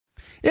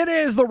It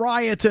is the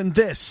Riot, and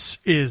this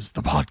is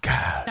the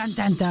podcast. Dun,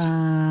 dun,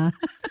 dun.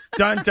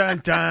 Dun,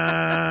 dun,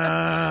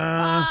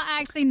 dun.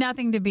 Actually,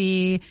 nothing to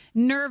be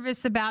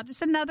nervous about.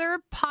 Just another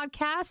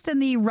podcast in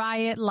the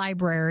Riot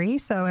library.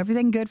 So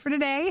everything good for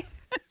today?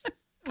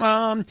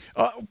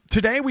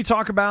 Today we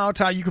talk about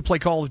how you could play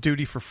Call of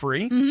Duty for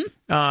free.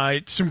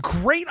 Some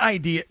great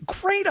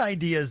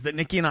ideas that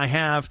Nikki and I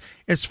have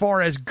as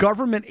far as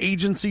government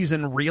agencies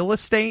and real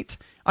estate.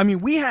 I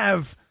mean, we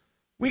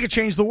could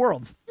change the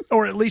world,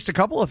 or at least a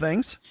couple of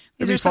things.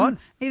 It'd be fun.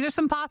 These are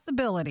some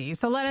possibilities.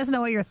 So let us know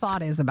what your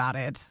thought is about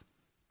it.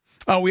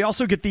 We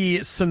also get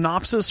the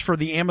synopsis for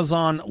the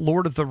Amazon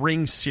Lord of the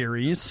Rings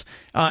series.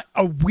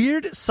 A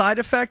weird side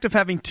effect of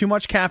having too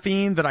much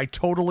caffeine that I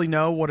totally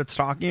know what it's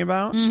talking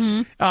about.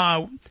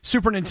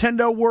 Super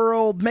Nintendo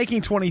World,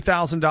 making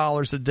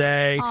 $20,000 a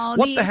day.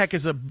 The heck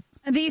is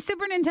the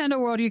Super Nintendo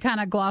World you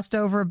kind of glossed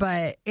over,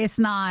 but it's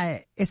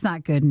not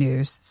good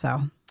news.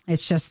 So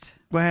it's just...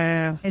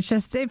 Well,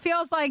 it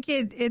feels like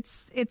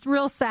it's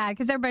real sad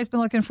because everybody's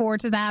been looking forward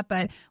to that,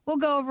 but we'll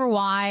go over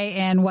why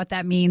and what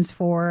that means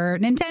for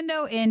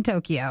Nintendo in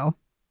Tokyo.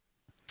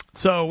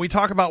 So we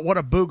talk about what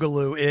a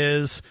boogaloo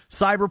is,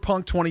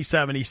 Cyberpunk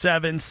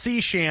 2077, sea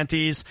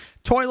shanties,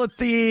 toilet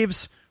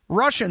thieves,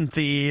 Russian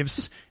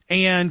thieves,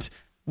 and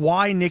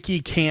why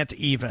Nikki can't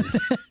even.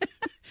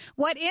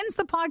 What ends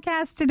the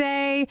podcast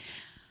today?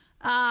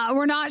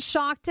 We're not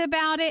shocked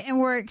about it, and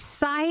we're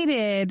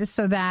excited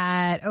so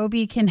that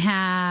Obi can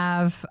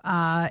have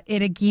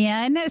it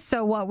again.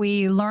 So what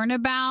we learn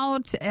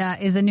about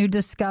is a new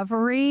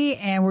discovery,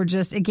 and we're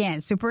just,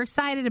 again, super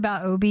excited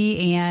about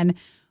Obi and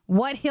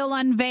what he'll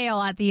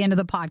unveil at the end of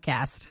the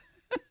podcast.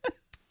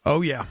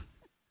 Oh, yeah.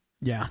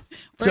 Yeah.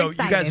 We're so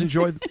excited. You guys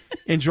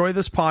enjoy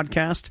this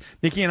podcast.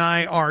 Nikki and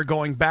I are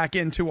going back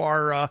into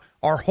our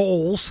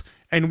holes,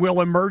 and we'll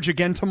emerge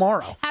again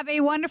tomorrow. Have a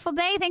wonderful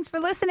day. Thanks for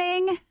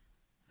listening.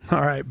 All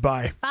right,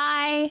 bye.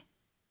 Bye.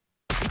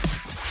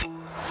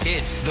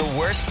 It's the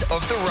worst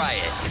of the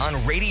Riot on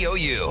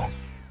RadioU.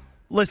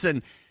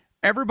 Listen,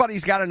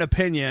 everybody's got an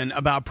opinion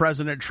about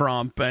President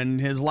Trump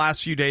and his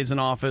last few days in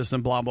office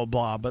and blah, blah,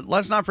 blah. But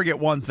let's not forget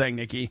one thing,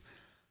 Nikki.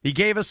 He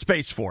gave us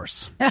Space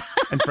Force.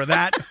 And for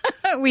that...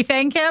 we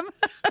thank him.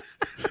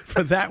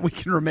 For that, we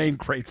can remain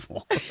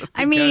grateful.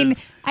 I mean,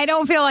 I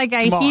don't feel like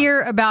I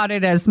hear about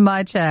it as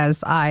much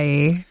as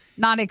I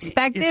not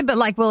expected, but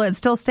like, will it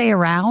still stay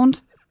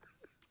around?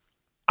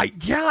 I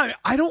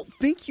don't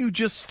think you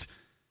just...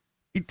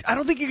 I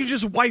don't think you can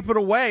just wipe it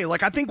away.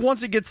 Like, I think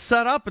once it gets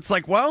set up, it's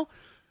like, well,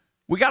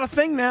 we got a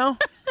thing now.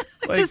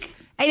 Like,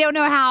 I don't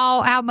know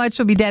how much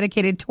will be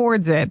dedicated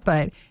towards it,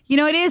 but, you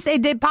know,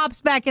 it pops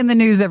back in the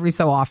news every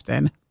so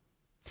often.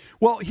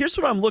 Well, here's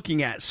what I'm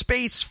looking at.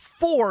 Space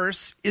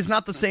Force is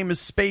not the same as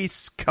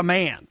Space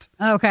Command.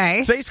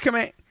 Okay. Space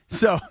Command.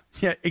 So,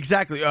 yeah,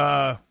 exactly.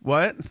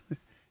 What?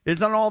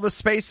 Isn't all the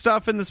space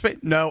stuff in the space?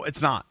 No,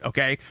 it's not.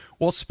 Okay.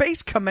 Well,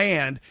 Space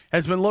Command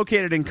has been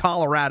located in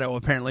Colorado,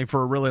 apparently,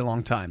 for a really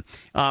long time.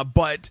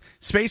 But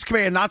Space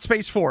Command, not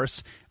Space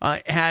Force,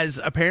 has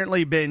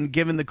apparently been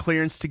given the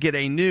clearance to get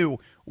a new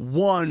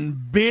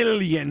 $1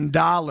 billion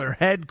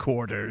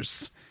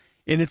headquarters.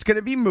 And it's going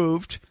to be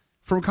moved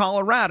from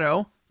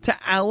Colorado to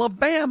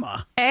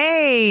Alabama.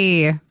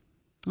 Hey.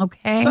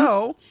 Okay.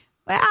 So,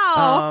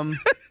 wow.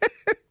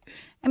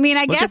 I mean,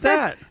 I guess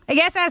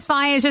that's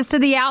fine. It's just to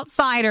the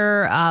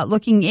outsider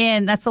looking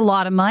in. That's a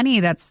lot of money.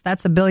 That's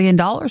 $1 billion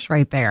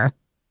right there.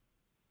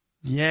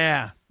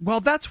 Yeah. Well,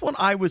 that's what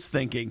I was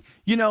thinking.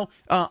 You know,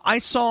 I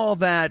saw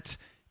that.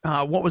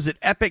 What was it?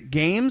 Epic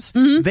Games.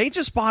 Mm-hmm. They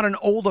just bought an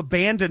old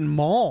abandoned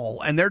mall,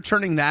 and they're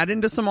turning that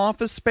into some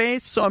office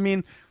space. So, I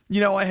mean, you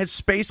know, has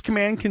Space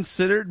Command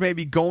considered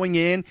maybe going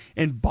in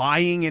and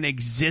buying an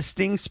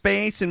existing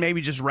space and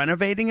maybe just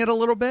renovating it a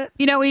little bit?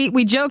 You know,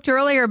 we joked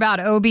earlier about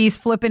Obi's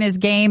flipping his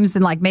games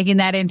and like making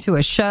that into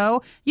a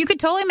show. You could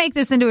totally make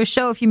this into a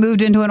show if you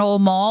moved into an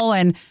old mall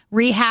and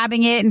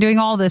rehabbing it and doing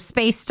all the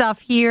space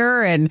stuff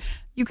here, and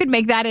you could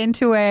make that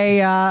into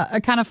a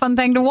kind of fun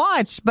thing to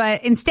watch.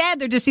 But instead,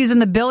 they're just using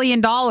the $1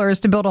 billion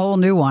to build a whole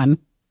new one.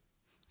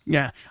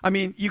 Yeah, I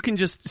mean, you can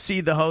just see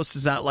the host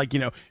is out like,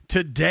 you know,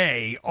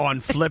 today on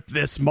Flip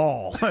This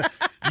Mall,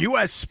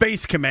 U.S.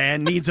 Space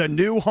Command needs a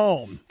new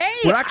home. Hey,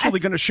 we're actually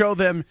going to show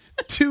them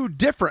 2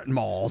 different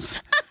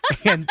malls,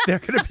 and they're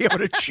going to be able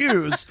to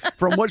choose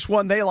from which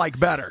one they like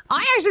better.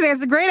 I actually think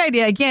that's a great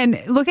idea. Again,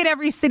 look at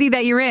every city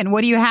that you're in.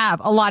 What do you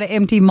have? A lot of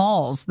empty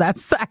malls.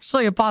 That's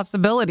actually a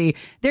possibility.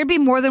 There'd be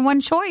more than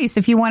one choice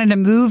if you wanted to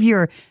move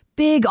your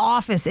big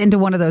office into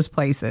one of those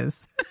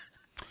places.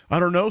 I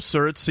don't know,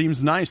 sir. It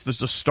seems nice.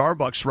 There's a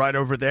Starbucks right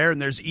over there,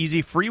 and there's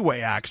easy freeway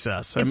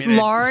access. It's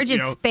large,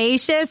 it's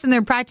spacious, and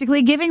they're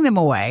practically giving them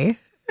away.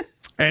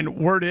 And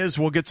word is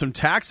we'll get some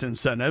tax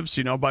incentives,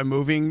 you know, by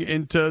moving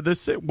into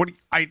this.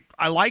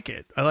 I like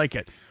it. I like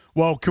it.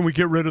 Well, can we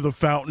get rid of the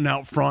fountain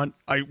out front?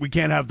 We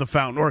can't have the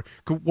fountain. Or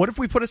what if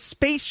we put a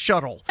space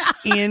shuttle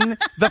in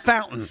the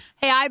fountain.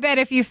 Hey, I bet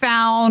if you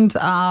found,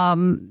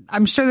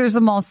 I'm sure there's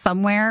a mall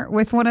somewhere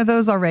with one of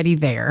those already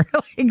there.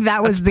 Like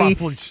that was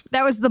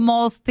the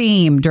mall's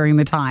theme during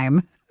the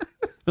time.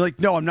 They're like,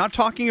 no, I'm not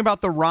talking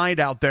about the ride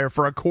out there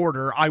for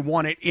 $0.25. I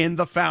want it in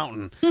the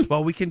fountain.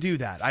 Well, we can do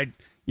that.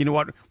 You know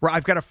what?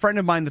 I've got a friend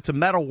of mine that's a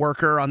metal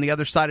worker on the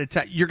other side of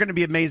town. You're going to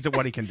be amazed at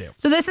what he can do.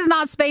 So this is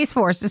not Space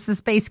Force. This is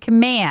Space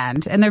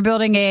Command. And they're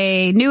building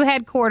a new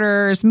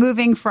headquarters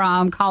moving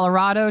from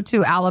Colorado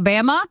to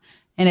Alabama.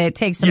 And it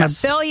takes them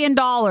 $1 billion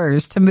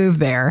to move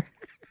there.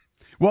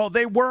 Well,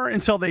 they were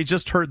until they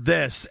just heard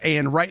this.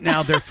 And right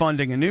now they're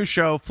funding a new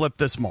show, Flip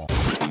This Mall.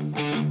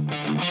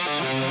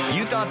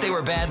 You thought they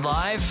were bad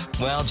live?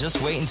 Well,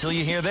 just wait until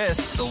you hear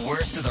this. The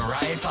Worst of the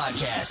Riot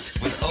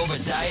podcast with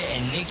Obadiah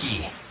and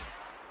Nikki.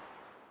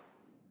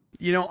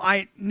 You know,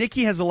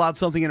 Nikki has allowed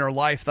something in her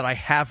life that I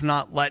have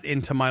not let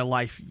into my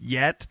life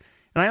yet.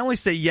 And I only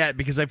say yet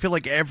because I feel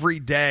like every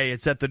day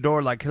it's at the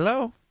door like,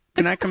 hello,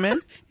 can I come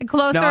in?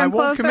 Closer no, and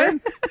won't closer.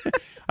 Come in.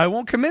 I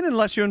won't come in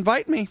unless you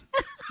invite me.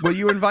 Will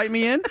you invite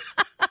me in?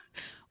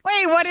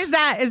 Wait, what is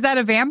that? Is that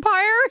a vampire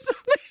or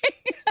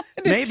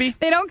something? Maybe.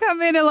 They don't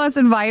come in unless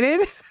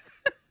invited?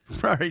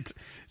 Right.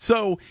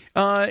 So,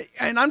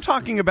 and I'm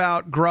talking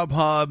about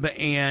Grubhub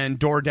and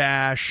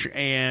DoorDash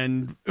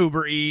and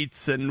Uber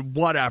Eats and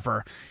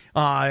whatever.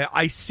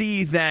 I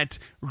see that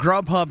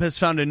Grubhub has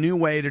found a new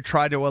way to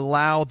try to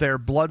allow their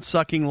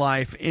blood-sucking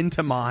life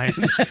into mine.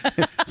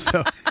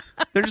 So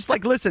they're just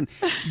like, listen,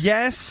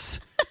 yes,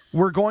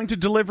 we're going to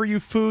deliver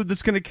you food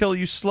that's going to kill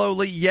you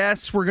slowly.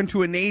 Yes, we're going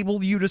to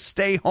enable you to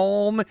stay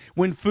home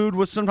when food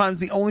was sometimes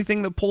the only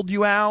thing that pulled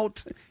you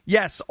out.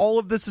 Yes, all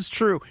of this is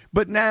true.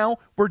 But now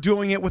we're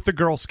doing it with the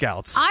Girl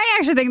Scouts. I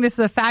actually think this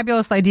is a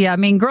fabulous idea. I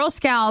mean, Girl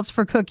Scouts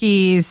for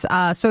cookies.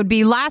 So it'd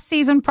be last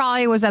season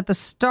probably was at the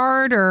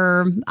start,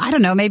 or I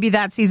don't know, maybe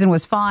that season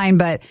was fine.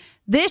 But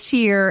this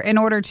year, in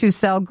order to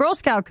sell Girl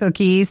Scout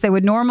cookies, they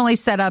would normally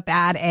set up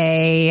at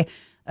a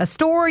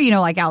store, you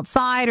know, like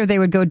outside, or they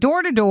would go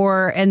door to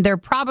door, and they're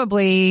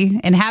probably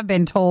and have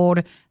been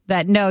told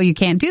that, no, you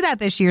can't do that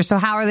this year. So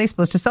how are they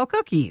supposed to sell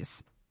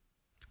cookies?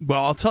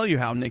 Well, I'll tell you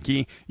how,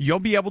 Nikki. You'll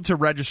be able to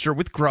register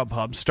with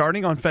Grubhub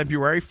starting on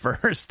February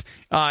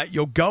 1st.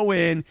 You'll go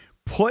in,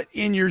 put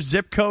in your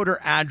zip code or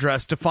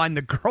address to find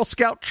the Girl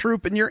Scout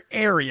troop in your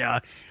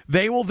area.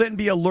 They will then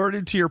be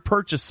alerted to your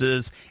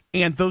purchases,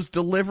 and those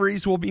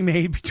deliveries will be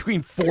made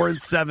between 4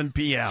 and 7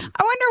 p.m.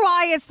 I wonder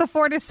why it's the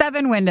 4 to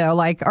 7 window.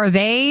 Like, are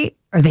they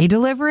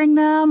delivering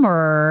them,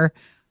 or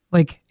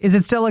like, is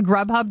it still a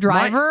Grubhub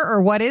driver,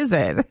 or what is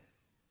it?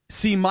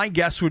 See, my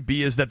guess would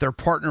be is that they're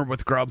partnered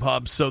with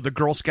Grubhub, so the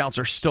Girl Scouts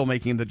are still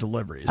making the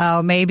deliveries.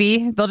 Oh,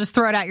 maybe they'll just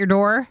throw it out your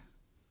door.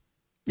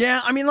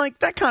 Yeah, I mean, like,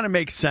 that kind of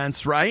makes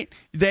sense, right?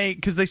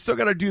 Because they still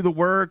got to do the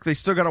work, they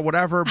still got to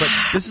whatever, but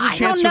this is a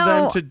chance for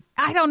them to...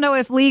 I don't know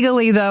if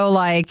legally, though,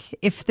 like,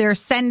 if they're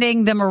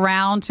sending them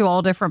around to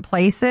all different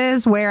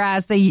places,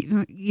 whereas they,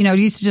 you know,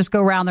 used to just go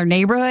around their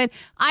neighborhood.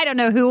 I don't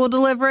know who will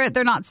deliver it.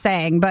 They're not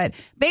saying, but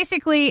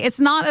basically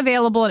it's not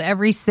available in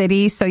every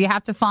city, so you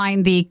have to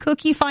find the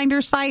Cookie Finder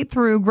site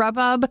through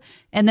Grubhub,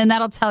 and then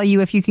that'll tell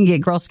you if you can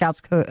get Girl Scouts,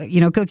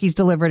 cookies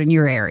delivered in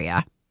your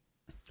area.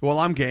 Well,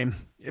 I'm game.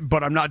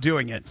 But I'm not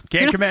doing it.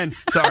 Can't come in.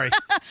 Sorry.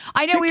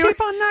 I know we keep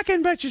on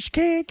knocking, but you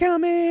can't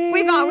come in.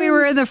 We thought we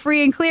were in the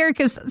free and clear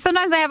because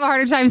sometimes I have a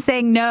harder time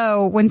saying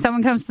no when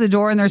someone comes to the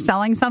door and they're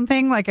selling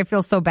something. Like, I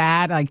feel so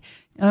bad. Like,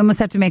 I almost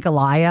have to make a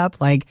lie up.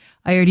 Like,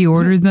 I already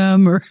ordered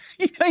them, or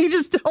you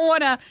just don't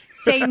want to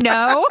say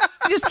no.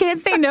 You just can't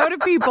say no to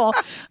people.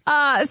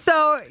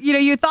 So,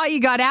 you thought you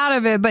got out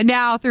of it, but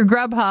now through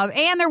Grubhub,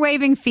 and they're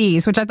waiving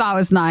fees, which I thought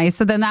was nice.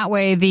 So then that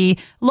way the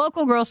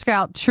local Girl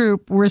Scout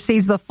troop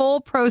receives the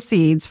full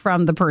proceeds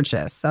from the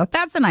purchase. So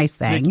that's a nice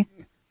thing.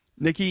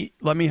 Nikki,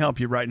 let me help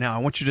you right now. I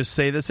want you to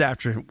say this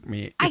after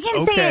me. I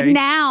can say it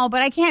now,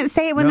 but I can't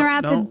say it when they're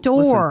at the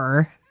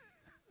door. Listen.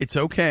 It's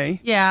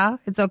okay. Yeah,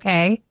 it's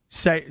okay.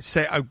 Say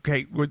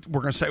okay. We're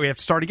gonna say we have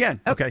to start again.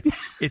 Okay,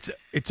 it's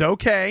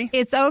okay.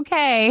 It's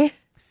okay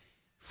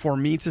for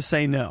me to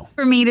say no.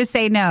 For me to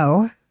say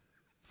no.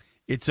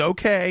 It's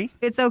okay.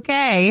 It's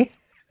okay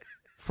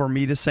for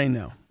me to say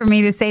no. For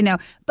me to say no.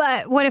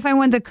 But what if I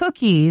want the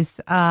cookies?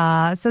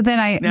 So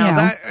then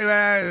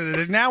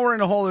now we're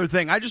in a whole other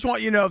thing. I just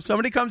want you to know, if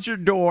somebody comes to your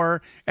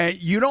door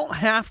and you don't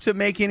have to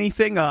make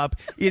anything up,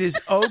 it is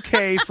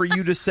okay for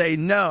you to say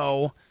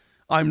no.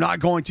 I'm not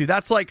going to.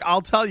 That's like,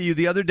 I'll tell you,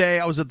 the other day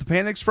I was at the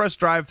Panda Express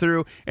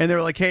drive-thru and they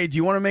were like, hey, do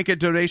you want to make a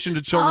donation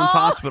to Children's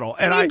Hospital?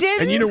 And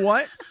you know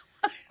what?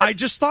 I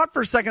just thought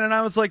for a second and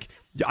I was like,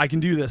 yeah, I can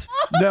do this.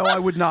 No, I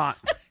would not.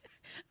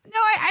 No,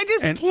 I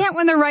just can't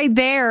when they're right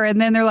there. And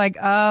then they're like,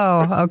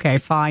 oh, okay,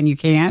 fine, you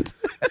can't.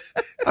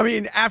 I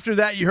mean, after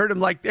that, you heard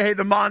him like, hey,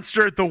 the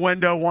monster at the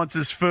window wants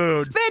his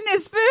food. Spitting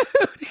his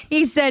food.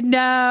 He said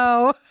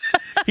no.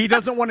 He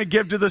doesn't want to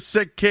give to the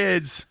sick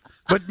kids,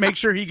 but make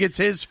sure he gets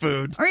his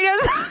food. Or he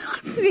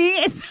doesn't. See,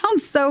 it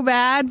sounds so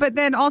bad. But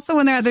then also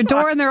when they're at the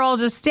door and they're all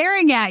just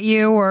staring at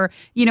you, or,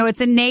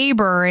 it's a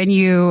neighbor and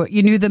you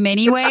knew them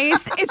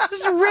anyways. It's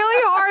just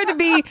really hard to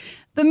be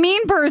the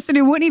mean person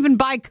who wouldn't even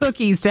buy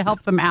cookies to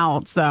help them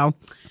out. So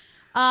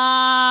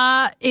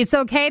it's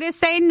okay to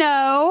say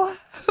no.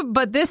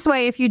 But this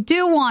way, if you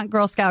do want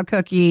Girl Scout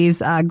cookies,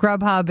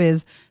 Grubhub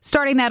is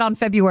starting that on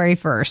February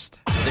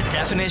 1st. The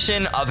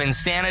definition of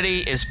insanity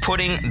is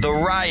putting the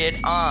riot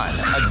on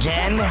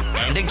again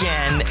and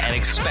again and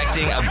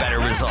expecting a better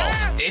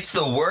result. It's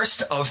the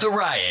worst of the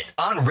riot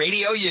on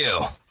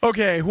RadioU.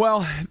 Okay,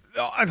 well,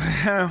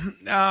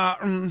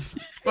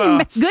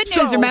 good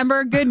news,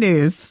 remember? Good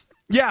news.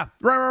 Yeah,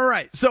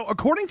 right. So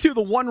according to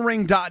the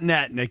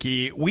OneRing.net,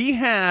 Nikki, we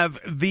have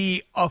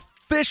the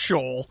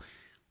official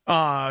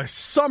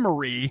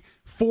summary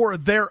for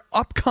their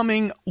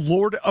upcoming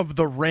Lord of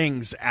the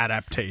Rings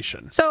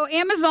adaptation. So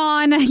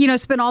Amazon,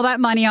 spent all that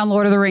money on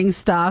Lord of the Rings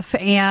stuff,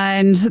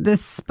 and this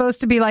is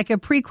supposed to be like a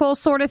prequel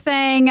sort of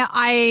thing.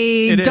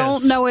 I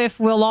don't know if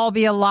we'll all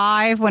be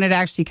alive when it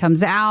actually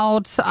comes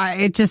out.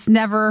 It's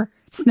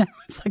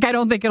like I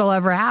don't think it'll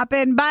ever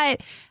happen,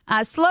 but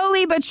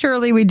slowly but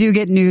surely we do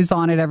get news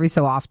on it every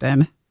so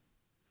often.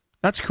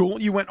 That's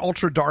cool. You went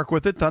ultra dark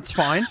with it. That's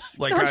fine.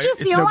 Like, don't you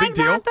feel it's no like big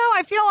deal. that, though?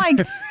 I feel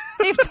like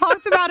they've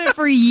talked about it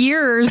for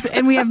years,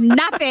 and we have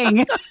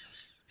nothing.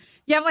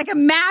 You have like a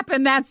map,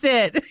 and that's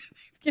it.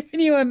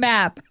 Giving you a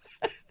map.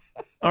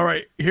 All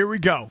right, here we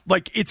go.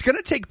 Like, it's going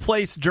to take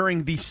place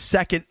during the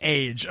Second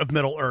Age of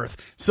Middle Earth.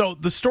 So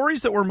the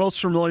stories that we're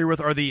most familiar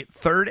with are the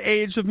Third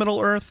Age of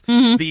Middle Earth.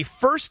 Mm-hmm. The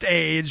First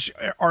Age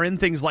are in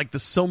things like the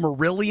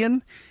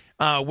Silmarillion,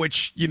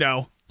 which,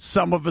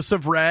 some of us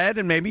have read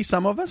and maybe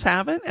some of us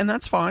haven't, and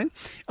that's fine.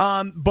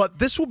 But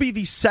this will be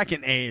the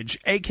Second Age,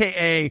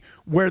 a.k.a.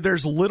 where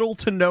there's little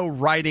to no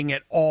writing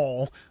at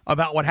all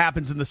about what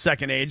happens in the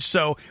Second Age.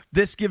 So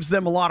this gives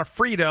them a lot of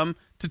freedom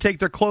to take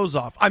their clothes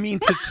off. I mean,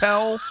 to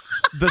tell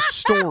the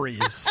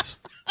stories.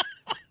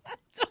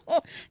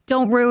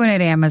 Don't ruin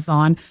it,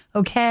 Amazon.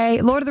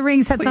 Okay? Lord of the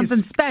Rings had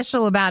something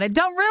special about it.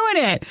 Don't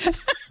ruin it.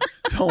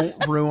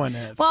 Don't ruin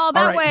it. Well,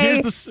 that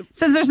way,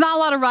 since there's not a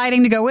lot of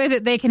writing to go with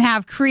it, they can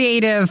have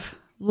creative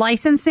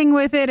licensing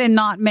with it and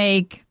not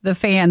make the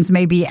fans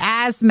maybe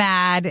as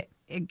mad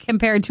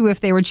compared to if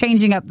they were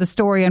changing up the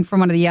story and from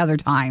one of the other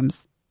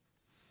times.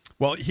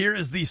 Well, here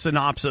is the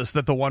synopsis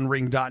that the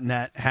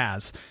OneRing.net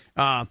has.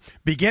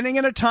 Beginning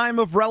in a time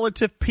of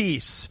relative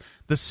peace,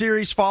 the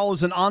series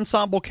follows an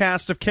ensemble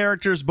cast of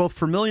characters, both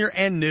familiar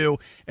and new,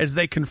 as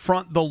they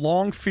confront the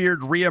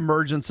long-feared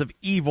reemergence of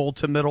evil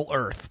to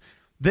Middle-earth.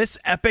 This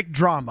epic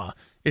drama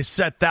is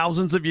set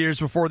thousands of years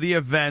before the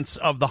events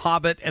of The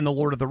Hobbit and The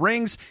Lord of the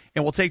Rings,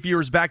 and will take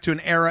viewers back to an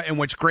era in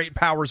which great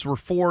powers were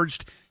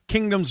forged,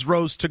 kingdoms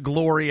rose to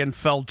glory and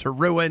fell to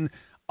ruin,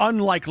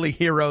 unlikely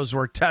heroes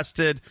were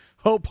tested,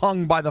 hope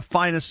hung by the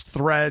finest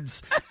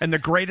threads, and the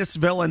greatest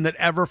villain that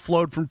ever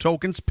flowed from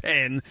Tolkien's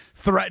pen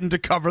threatened to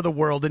cover the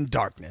world in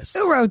darkness.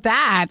 Who wrote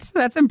that?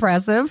 That's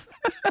impressive.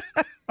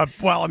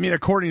 Well, I mean,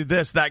 according to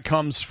this, that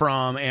comes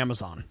from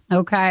Amazon.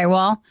 Okay,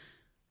 well,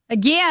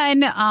 again,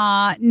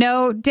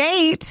 no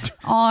date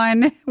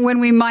on when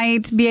we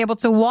might be able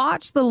to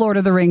watch the Lord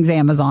of the Rings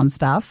Amazon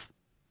stuff.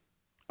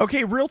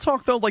 Okay, real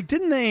talk, though,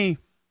 didn't they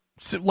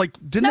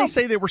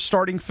say they were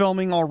starting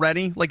filming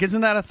already?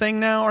 Isn't that a thing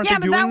now? Aren't they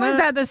doing that? Yeah, but that was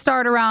at the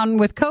start around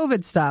with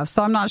COVID stuff,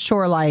 so I'm not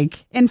sure,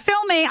 and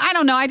filming, I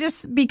don't know,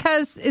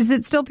 because, is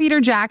it still Peter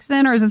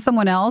Jackson, or is it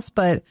someone else?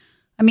 But,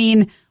 I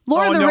mean,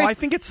 Lord of the Rings... I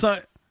think it's...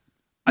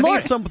 I think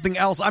it's something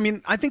else. I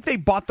mean, I think they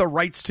bought the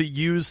rights to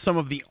use some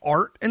of the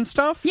art and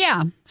stuff.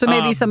 Yeah, so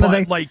maybe some of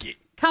the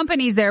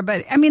companies there.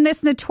 But, I mean,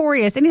 this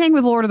notorious, anything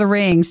with Lord of the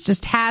Rings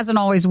just has and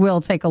always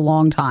will take a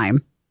long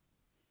time.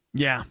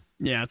 Yeah.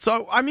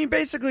 So, I mean,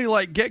 basically,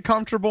 get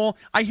comfortable.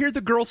 I hear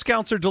the Girl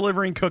Scouts are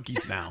delivering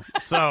cookies now.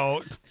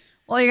 So...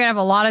 Well, you're going to have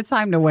a lot of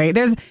time to wait.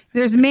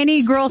 There's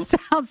many Girl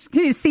Scouts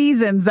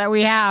seasons that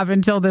we have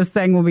until this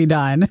thing will be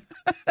done.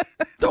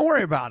 Don't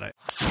worry about it.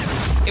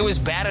 It was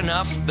bad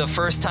enough the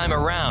first time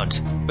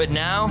around, but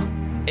now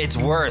it's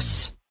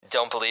worse.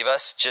 Don't believe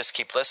us? Just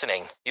keep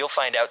listening. You'll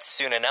find out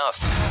soon enough.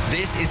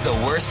 This is the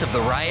Worst of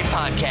the Riot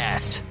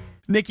podcast.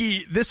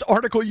 Nikki, this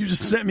article you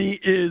just sent me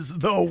is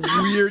the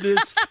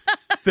weirdest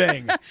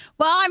thing.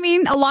 Well, I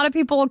mean, a lot of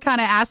people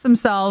kind of ask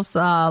themselves,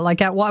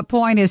 at what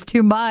point is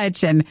too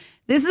much? And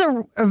this is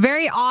a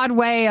very odd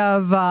way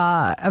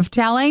of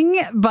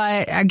telling,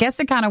 but I guess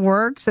it kind of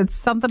works. It's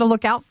something to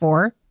look out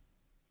for.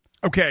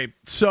 Okay,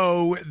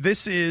 so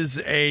this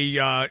is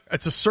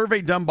it's a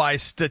survey done by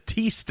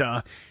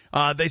Statista.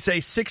 They say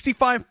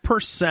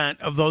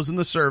 65% of those in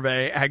the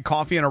survey had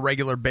coffee on a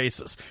regular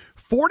basis.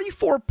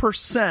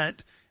 44%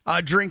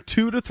 drink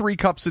 2 to 3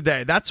 cups a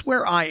day. That's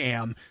where I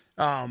am.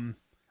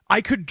 I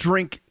could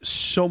drink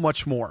so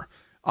much more,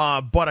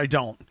 but I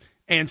don't.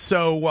 And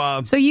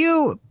so... so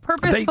you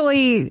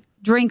purposefully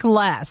drink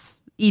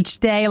less each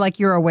day,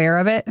 you're aware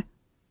of it?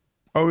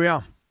 Oh,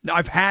 yeah.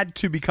 I've had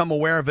to become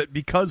aware of it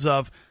because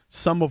of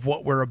some of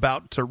what we're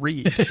about to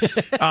read.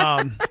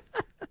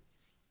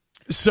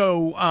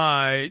 So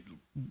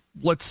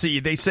let's see.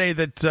 They say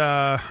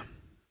that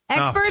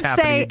experts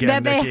say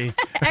that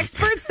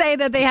experts say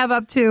that they have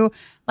up to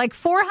like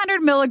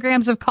 400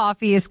 milligrams of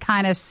coffee is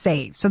kind of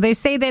safe. So they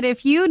say that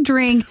if you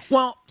drink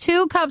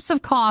 2 cups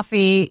of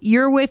coffee,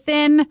 you're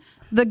within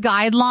the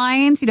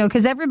guidelines,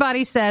 because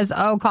everybody says,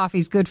 oh,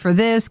 coffee's good for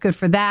this, good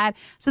for that.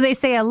 So they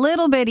say a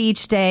little bit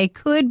each day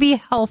could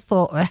be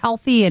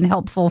healthy and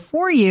helpful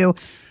for you.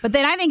 But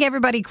then I think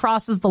everybody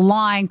crosses the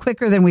line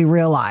quicker than we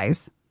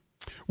realize.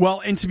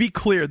 Well, and to be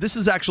clear, this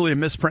is actually a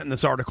misprint in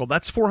this article.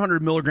 That's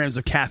 400 milligrams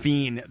of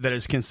caffeine that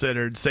is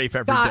considered safe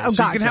every day. So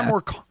gotcha. You can have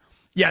more.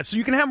 So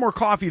you can have more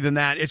coffee than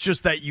that. It's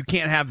just that you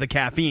can't have the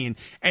caffeine.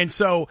 And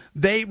so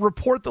they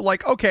report that,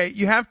 like, okay,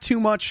 you have too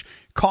much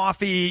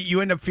coffee,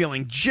 you end up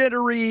feeling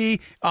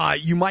jittery,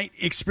 you might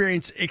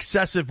experience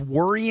excessive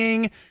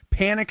worrying,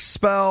 panic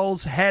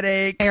spells,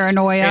 headaches,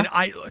 paranoia. And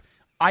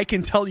I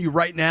can tell you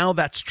right now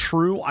that's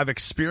true. I've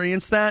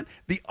experienced that.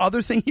 The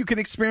other thing you can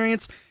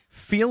experience,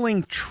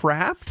 feeling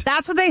trapped.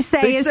 That's what they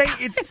say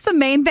it's the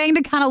main thing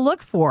to kind of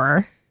look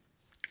for.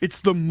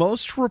 It's the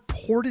most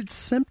reported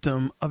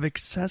symptom of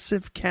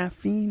excessive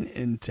caffeine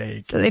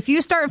intake. So if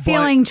you start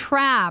feeling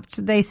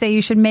trapped, they say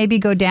you should maybe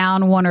go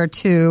down 1 or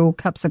 2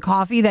 cups of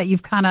coffee that you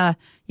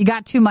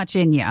got too much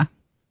in you.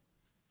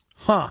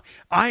 Huh.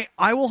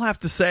 I will have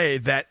to say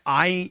that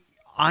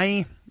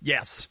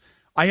yes,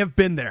 I have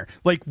been there.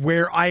 Like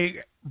where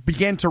I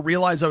began to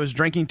realize I was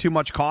drinking too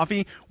much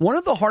coffee. One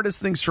of the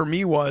hardest things for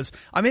me was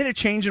I made a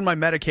change in my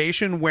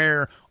medication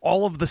where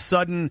all of the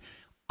sudden,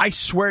 I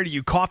swear to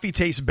you, coffee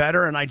tastes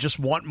better, and I just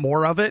want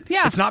more of it.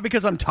 Yeah. It's not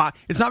because I'm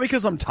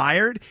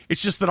tired.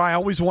 It's just that I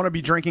always want to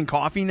be drinking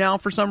coffee now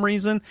for some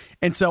reason.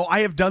 And so I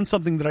have done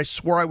something that I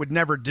swore I would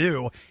never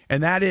do,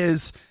 and that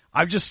is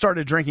I've just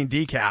started drinking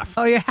decaf.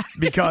 Oh, yeah.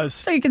 Because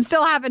so you can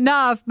still have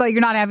enough, but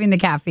you're not having the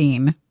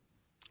caffeine.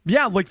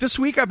 Yeah, like this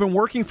week I've been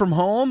working from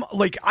home.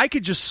 Like I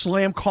could just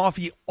slam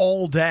coffee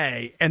all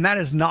day, and that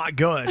is not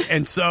good.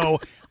 And so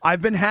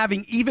I've been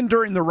having, even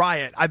during the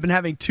riot, I've been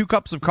having 2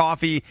 cups of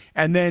coffee,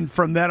 and then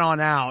from then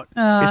on out,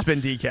 it's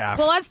been decaf.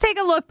 Well, let's take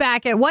a look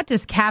back at what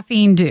does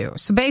caffeine do.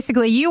 So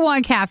basically, you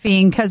want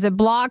caffeine because it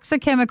blocks a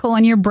chemical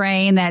in your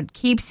brain that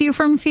keeps you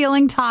from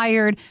feeling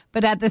tired,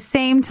 but at the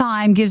same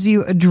time gives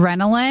you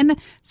adrenaline.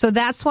 So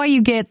that's why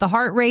you get the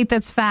heart rate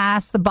that's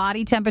fast, the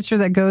body temperature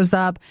that goes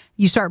up,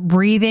 you start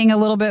breathing a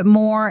little bit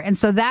more, and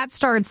so that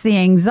starts the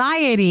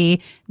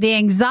anxiety. The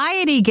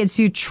anxiety gets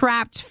you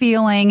trapped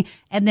feeling,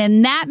 and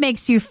then that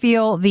makes you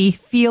feel the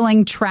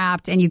feeling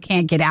trapped and you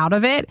can't get out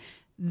of it.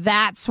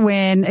 That's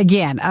when,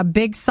 again, a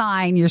big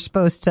sign you're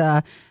supposed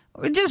to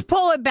just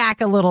pull it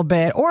back a little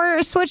bit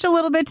or switch a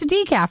little bit to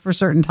decaf for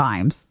certain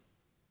times.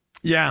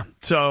 Yeah.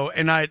 So,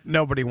 and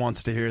nobody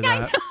wants to hear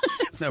that.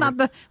 It's not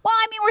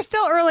we're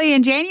still early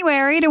in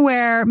January to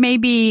where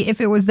maybe if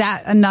it was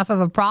that enough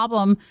of a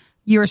problem,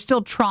 you're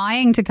still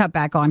trying to cut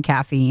back on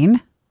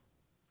caffeine.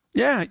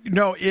 Yeah.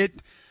 No,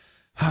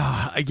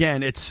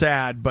 again, it's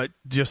sad, but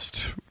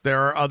just there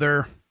are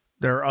other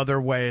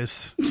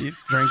ways. You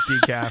drink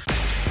decaf.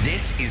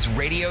 This is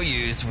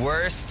RadioU's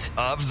Worst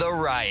of the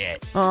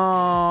Riot.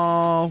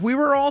 Oh, we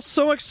were all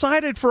so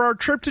excited for our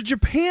trip to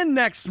Japan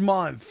next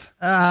month.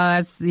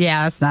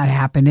 That's not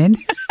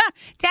happening.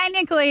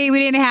 Technically, we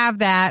didn't have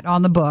that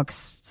on the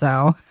books,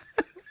 so.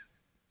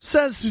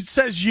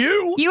 Says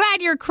you. You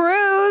had your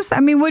cruise.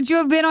 I mean, would you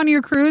have been on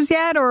your cruise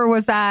yet, or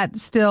was that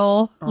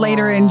still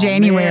later in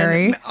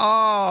January?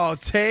 Man.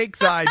 Take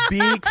thy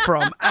beak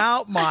from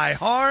out my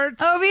heart.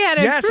 Oh, we had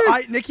a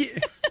cruise. Nikki,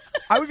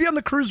 I would be on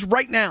the cruise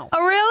right now.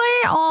 Oh,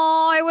 really?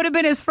 Oh, it would have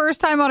been his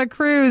first time on a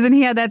cruise, and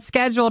he had that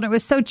scheduled. It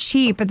was so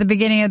cheap at the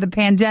beginning of the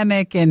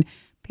pandemic, and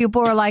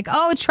people were like,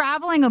 oh,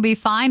 traveling will be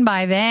fine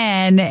by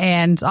then.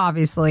 And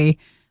obviously,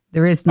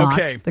 there is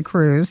not the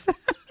cruise.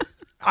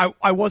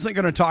 I wasn't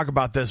going to talk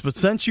about this, but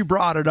since you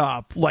brought it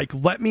up,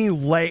 let me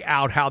lay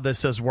out how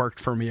this has worked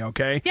for me,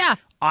 okay? Yeah.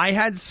 I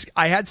had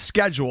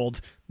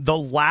scheduled the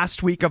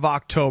last week of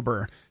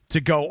October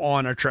to go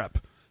on a trip.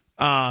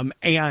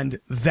 And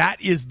that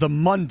is the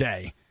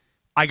Monday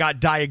I got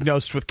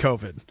diagnosed with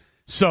COVID.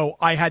 So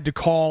I had to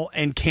call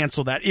and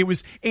cancel that. It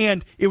was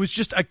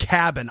just a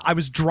cabin. I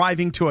was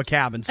driving to a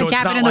cabin. So it's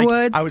not in like the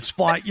woods? I was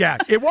flying. Yeah,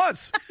 it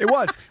was.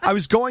 I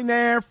was going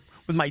there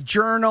with my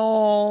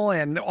journal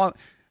and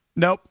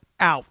nope,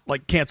 out,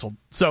 canceled.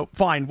 So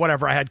fine,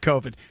 whatever. I had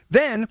COVID.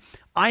 Then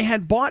I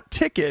had bought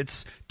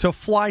tickets to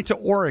fly to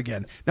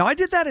Oregon. Now I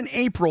did that in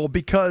April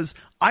because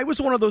I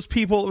was one of those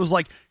people that was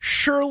like,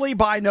 surely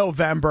by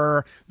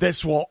November,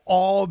 this will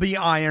all be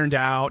ironed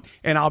out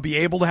and I'll be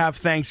able to have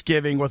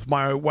Thanksgiving with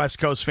my West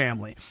Coast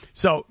family.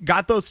 So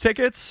got those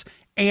tickets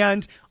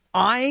and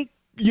I,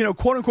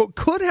 quote unquote,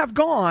 could have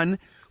gone,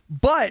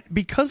 but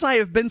because I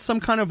have been some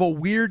kind of a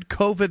weird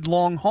COVID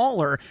long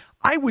hauler,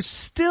 I was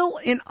still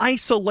in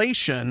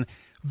isolation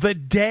the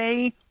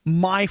day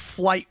my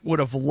flight would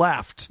have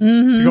left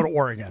to go to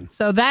Oregon.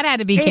 So that had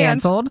to be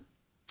canceled.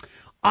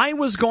 I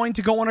was going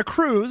to go on a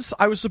cruise.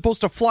 I was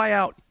supposed to fly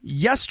out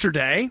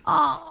yesterday.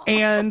 Oh.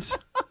 And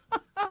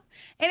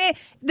And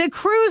the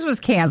cruise was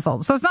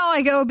canceled. So it's not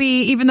like OB,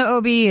 even though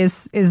OB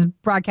is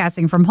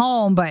broadcasting from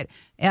home, but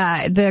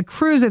the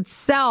cruise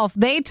itself,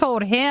 they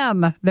told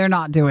him they're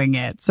not doing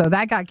it. So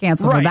that got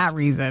canceled for that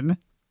reason.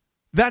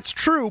 That's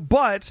true,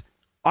 but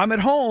I'm at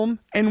home,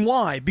 and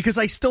why? Because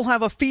I still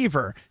have a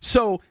fever.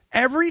 So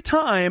every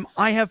time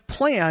I have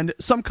planned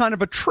some kind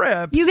of a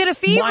trip, you get a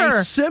fever. My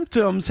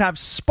symptoms have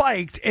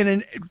spiked, and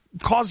it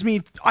caused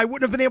me, I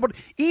wouldn't have been able to,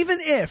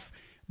 even if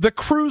the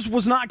cruise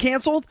was not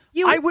canceled,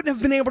 I wouldn't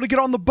have been able to get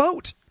on the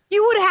boat.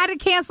 You would have had to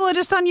cancel it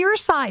just on your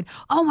side.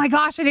 Oh my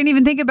gosh, I didn't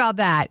even think about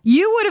that.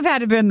 You would have had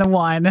to been the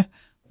one.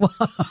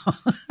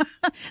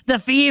 The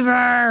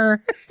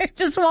fever. It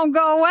just won't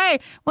go away.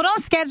 Well,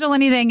 don't schedule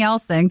anything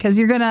else then, because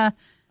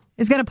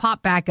it's gonna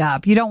pop back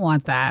up. You don't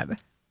want that.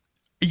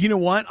 You know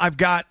what? I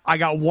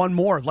got one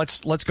more.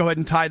 Let's go ahead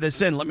and tie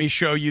this in. Let me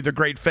show you the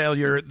great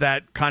failure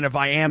that kind of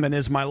I am and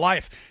is my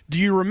life.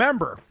 Do you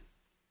remember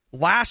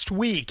last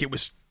week? It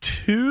was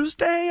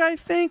Tuesday, I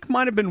think.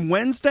 Might have been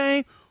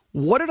Wednesday.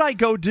 What did I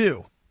go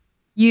do?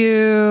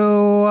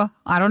 I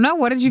don't know.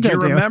 What did you go do?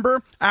 Do you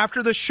remember?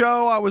 After the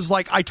show, I was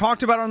like, I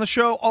talked about it on the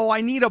show. Oh,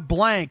 I need a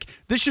blank.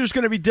 This year's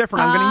going to be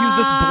different. I'm going to use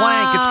this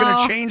blank. It's going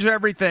to change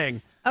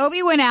everything.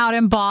 Obi went out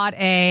and bought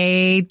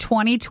a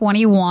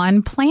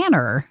 2021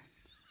 planner.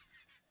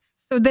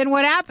 So then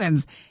what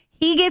happens?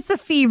 He gets a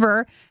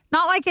fever.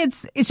 Not like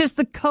it's just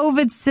the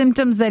COVID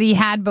symptoms that he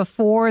had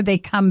before they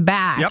come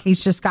back. Yep.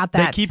 He's just got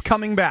that. They keep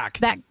coming back.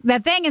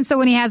 That thing. And so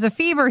when he has a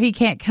fever, he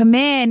can't come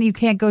in. You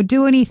can't go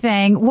do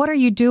anything. What are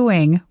you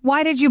doing?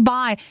 Why did you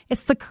buy?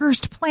 It's the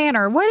cursed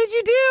planner. What did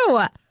you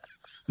do?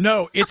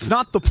 No, it's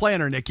not the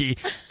planner, Nikki.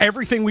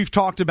 Everything we've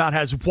talked about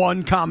has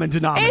one common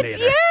denominator. It's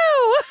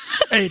you.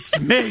 It's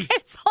me.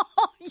 It's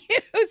all you.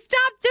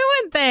 Stop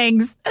doing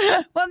things.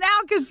 Well, now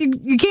because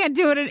you can't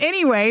do it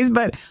anyways.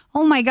 But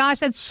oh my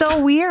gosh, that's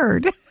so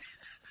weird.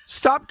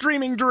 Stop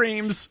dreaming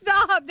dreams.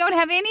 Stop. Don't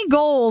have any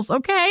goals,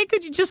 okay?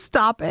 Could you just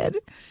stop it?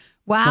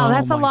 Wow,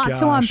 that's a lot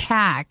to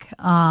unpack.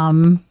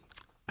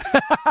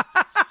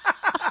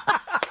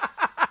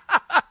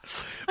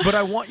 But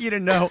I want you to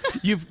know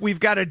we've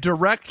got a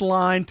direct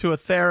line to a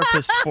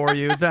therapist for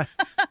you,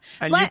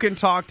 and you can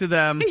talk to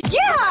them.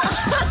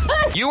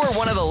 Yeah. You were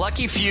one of the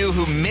lucky few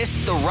who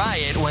missed the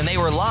riot when they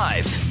were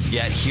live.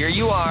 Yet here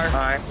you are.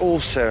 I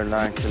also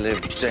like to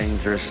live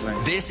dangerously.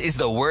 This is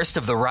the Worst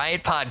of the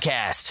Riot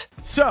podcast.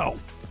 So,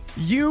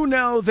 you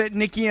know that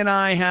Nikki and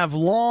I have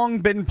long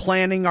been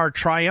planning our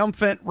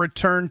triumphant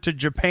return to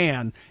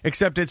Japan,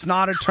 except it's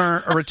not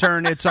a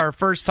return, it's our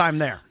first time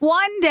there.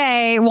 One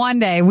day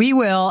we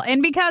will.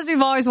 And because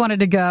we've always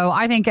wanted to go,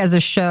 I think as a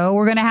show,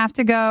 we're going to have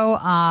to go.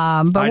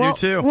 But I do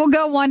too. We'll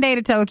go one day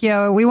to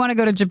Tokyo. We want to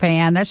go to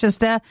Japan. That's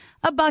just a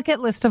bucket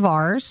list of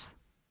ours.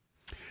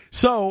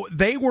 So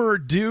they were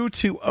due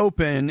to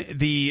open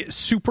the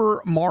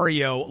Super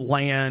Mario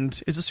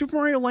Land. Is it Super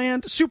Mario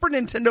Land? Super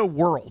Nintendo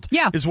World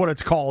is what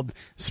it's called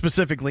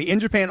specifically in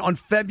Japan on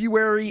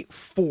February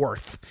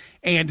 4th.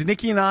 And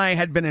Nikki and I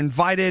had been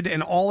invited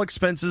an all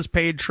expenses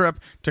paid trip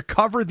to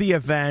cover the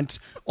event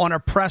on a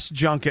press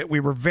junket. We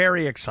were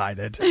very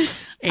excited.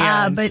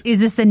 But is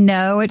this a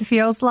no, it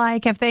feels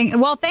like? Things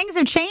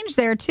have changed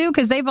there too,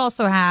 because they've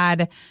also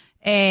had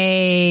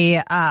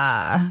a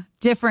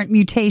different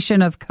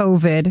mutation of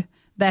COVID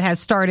that has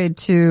started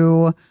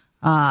to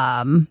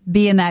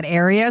be in that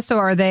area. So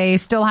are they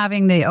still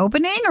having the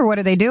opening, or what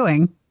are they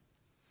doing?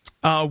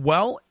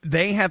 Well,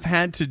 they have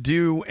had to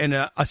do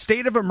a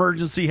state of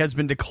emergency has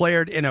been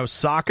declared in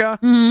Osaka,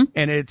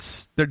 and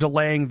they're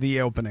delaying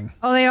the opening.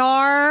 Oh, they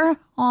are?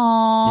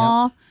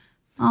 Aww. Yep.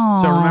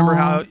 Aww. So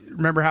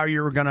remember how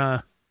you were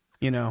gonna,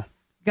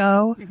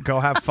 go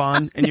have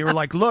fun, and you were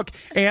like, look,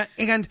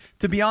 and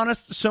to be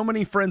honest, so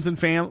many friends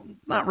and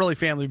not really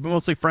family, but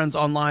mostly friends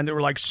online that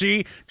were like,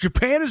 see,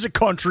 Japan is a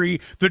country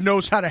that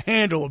knows how to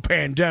handle a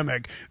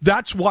pandemic.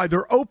 That's why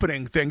they're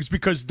opening things,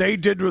 because they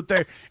did what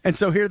they, and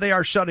so here they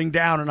are shutting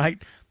down, and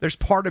there's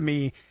part of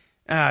me,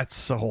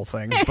 it's the whole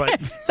thing. But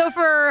so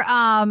for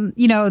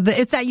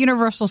it's at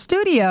Universal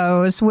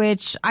Studios,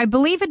 which I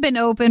believe had been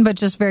open but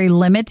just very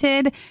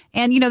limited,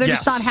 and they're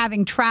just not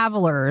having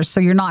travelers, so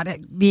you're not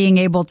being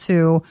able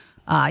to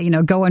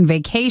go on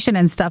vacation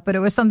and stuff. But it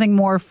was something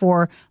more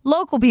for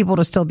local people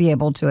to still be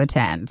able to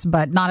attend,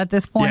 but not at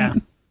this point. Yeah.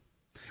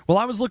 Well,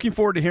 I was looking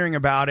forward to hearing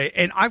about it,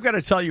 and I've got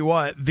to tell you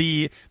what,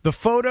 the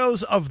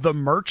photos of the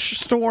merch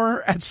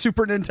store at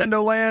Super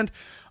Nintendo Land.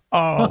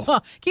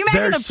 Oh, can you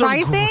imagine the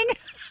pricing?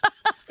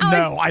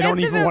 No, I don't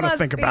even want to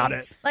think about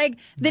it. Like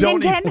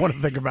don't even want to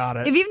think about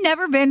it. If you've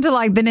never been to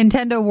like the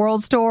Nintendo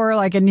World Store,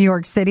 like in New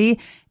York City,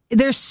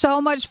 there's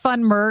so much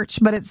fun merch,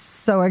 but it's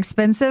so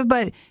expensive.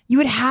 But you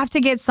would have to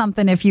get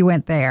something if you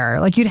went there.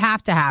 Like you'd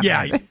have to have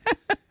it.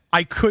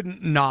 I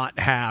couldn't not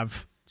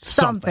have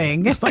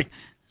something. Like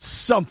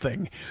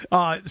something.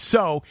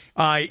 So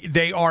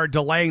they are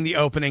delaying the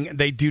opening.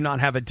 They do not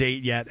have a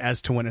date yet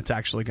as to when it's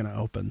actually going to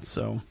open.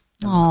 So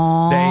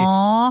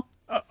Aww.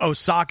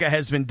 Osaka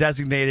has been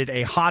designated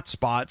a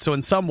hotspot. So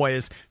in some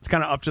ways, it's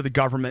kind of up to the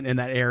government in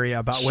that area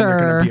about when they're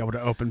going to be able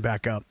to open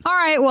back up. All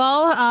right.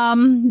 Well,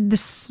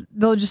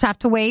 they'll just have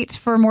to wait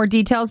for more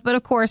details. But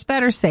of course,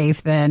 better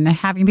safe than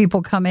having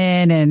people come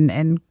in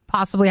and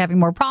possibly having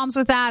more problems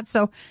with that.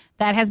 So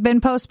that has been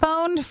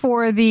postponed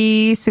for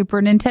the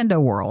Super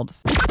Nintendo world.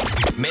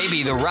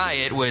 Maybe the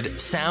Riot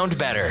would sound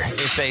better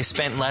if they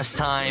spent less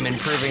time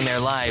improving their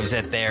lives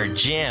at their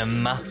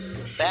gym.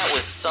 That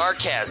was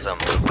sarcasm.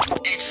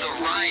 It's the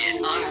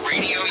Riot on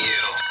Radio U.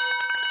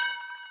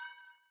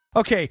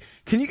 Okay,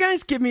 can you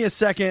guys give me a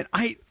second?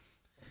 I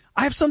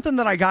have something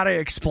that I got to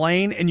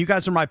explain, and you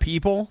guys are my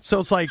people, so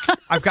it's like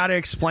I've got to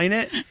explain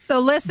it. So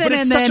listen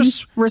and then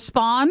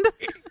respond.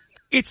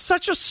 It's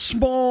such a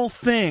small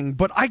thing,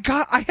 but I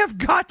have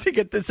got to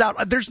get this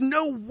out. There's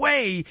no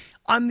way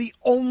I'm the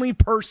only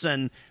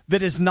person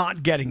that is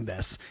not getting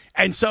this.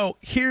 And so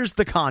here's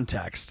the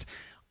context.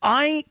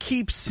 I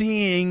keep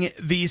seeing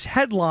these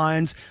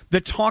headlines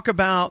that talk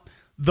about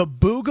the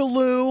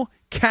Boogaloo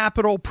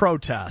Capitol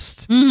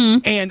protest.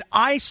 Mm-hmm. And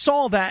I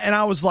saw that and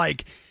I was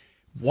like,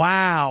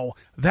 wow,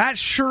 that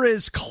sure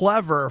is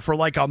clever for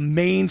like a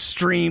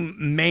mainstream,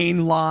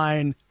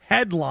 mainline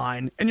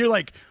headline. And you're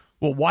like,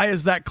 well, why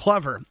is that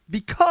clever?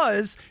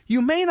 Because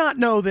you may not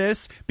know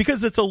this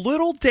because it's a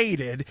little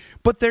dated,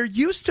 but there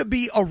used to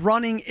be a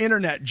running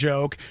internet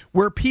joke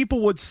where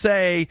people would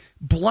say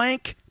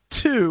blank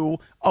to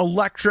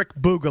Electric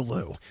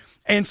Boogaloo.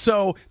 And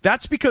so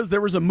that's because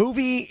there was a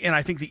movie in,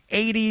 I think, the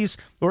 80s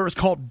where it was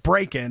called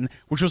Breakin',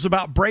 which was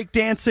about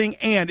breakdancing,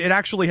 and it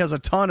actually has a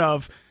ton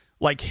of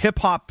like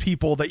hip-hop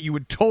people that you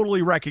would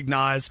totally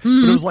recognize.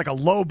 Mm-hmm. But it was like a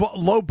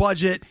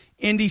low-budget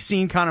indie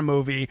scene kind of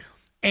movie.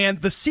 And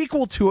the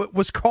sequel to it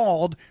was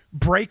called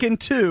Breakin'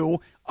 2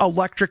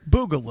 Electric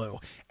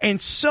Boogaloo. And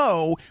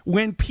so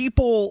when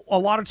people a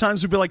lot of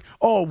times would be like,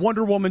 oh,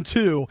 Wonder Woman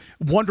 2,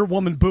 Wonder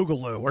Woman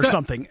Boogaloo or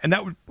something. And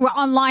that would... Well,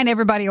 online,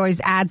 everybody always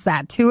adds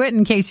that to it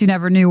in case you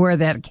never knew where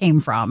that came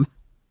from.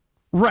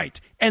 Right.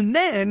 And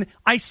then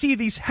I see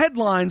these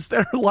headlines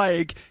that are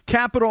like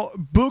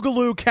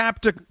Boogaloo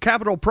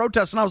Capitol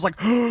protest. And I was like,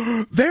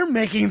 oh, they're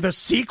making the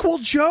sequel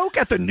joke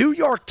at the New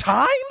York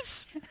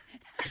Times?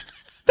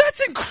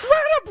 That's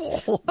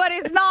incredible. But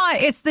it's not.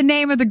 It's the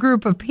name of the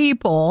group of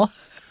people.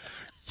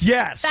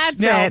 Yes.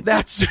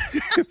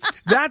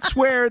 That's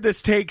where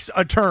this takes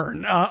a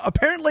turn.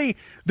 Apparently,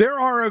 there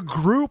are a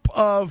group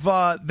of,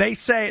 they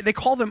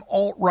call them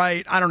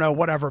alt-right, I don't know,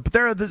 whatever. But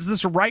there is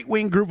this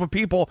right-wing group of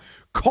people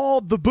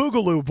called the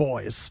Boogaloo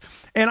Boys.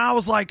 And I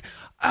was like,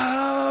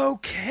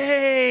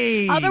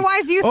 okay.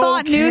 Otherwise, you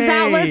thought news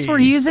outlets were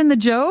using the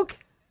joke?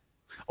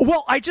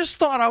 Well, I just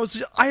thought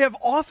I have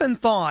often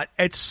thought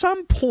at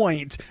some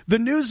point the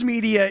news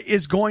media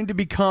is going to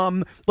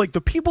become like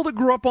the people that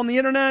grew up on the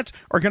internet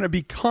are going to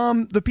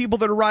become the people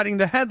that are writing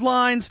the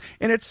headlines.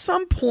 And at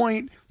some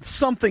point,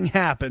 something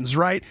happens,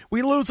 right?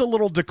 We lose a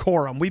little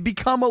decorum. We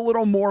become a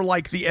little more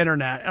like the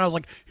internet. And I was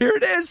like, here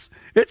it is.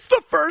 It's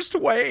the first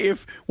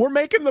wave. We're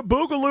making the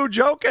Boogaloo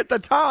joke at the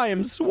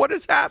Times. What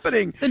is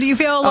happening? So do you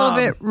feel a little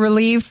bit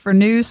relieved for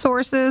news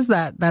sources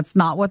that that's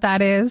not what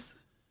that is?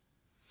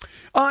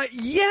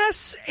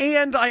 Yes,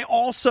 and I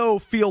also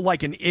feel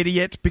like an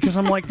idiot because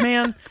I'm like,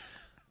 man,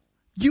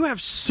 you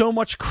have so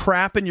much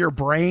crap in your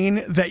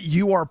brain that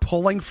you are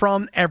pulling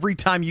from every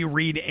time you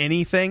read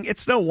anything.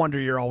 It's no wonder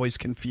you're always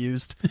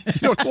confused.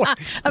 You know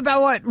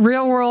about what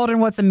real world and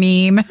what's a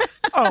meme.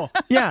 Oh,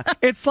 yeah.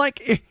 It's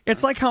like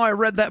how I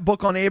read that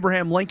book on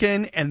Abraham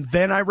Lincoln, and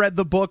then I read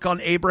the book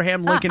on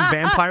Abraham Lincoln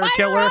Vampire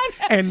Killer,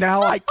 and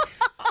now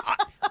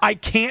I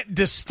can't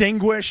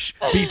distinguish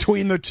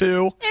between the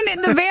two.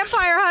 And the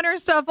vampire hunter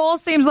stuff all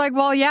seems like,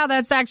 well, yeah,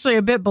 that's actually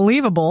a bit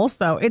believable.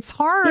 So it's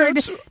hard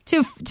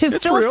to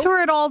filter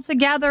real. It all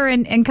together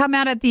and come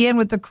out at the end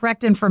with the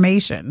correct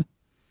information.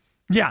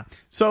 Yeah.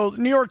 So the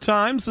New York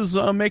Times is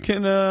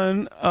making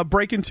a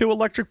Breakin' 2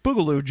 Electric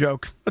Boogaloo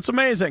joke. That's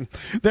amazing.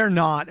 They're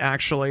not,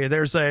 actually.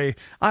 There's I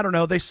don't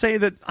know. They say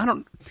that,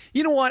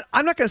 you know what?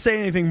 I'm not going to say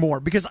anything more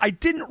because I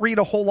didn't read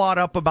a whole lot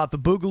up about the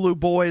Boogaloo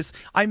Boys.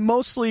 I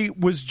mostly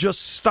was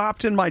just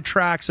stopped in my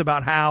tracks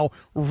about how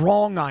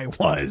wrong I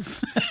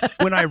was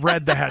when I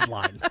read the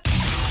headline.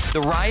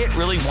 The Riot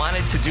really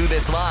wanted to do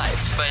this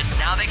live, but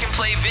now they can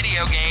play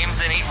video games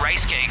and eat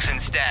rice cakes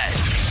instead.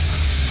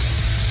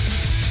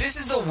 This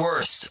is the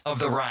worst of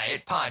the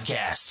Riot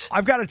podcast.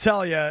 I've got to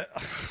tell you,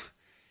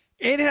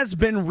 it has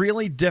been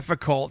really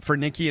difficult for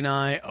Nikki and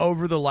I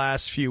over the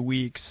last few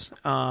weeks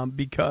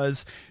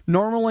because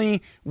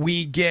normally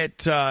we get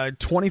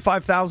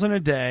 $25,000 a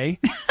day,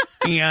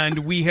 and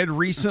we had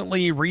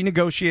recently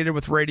renegotiated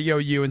with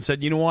RadioU and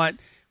said, you know what?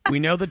 We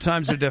know the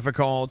times are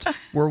difficult.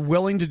 We're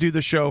willing to do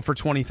the show for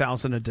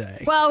 $20,000 a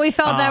day. Well, we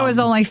felt that was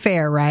only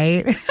fair,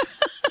 right?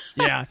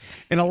 Yeah.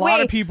 And a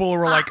lot of people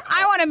were like,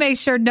 I want to make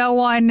sure no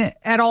one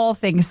at all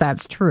thinks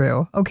that's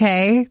true.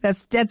 Okay.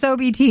 That's OB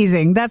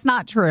teasing. That's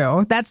not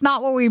true. That's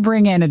not what we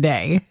bring in a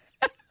day.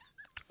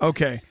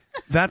 Okay.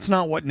 That's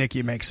not what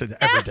Nikki makes it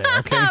every day.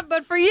 Okay.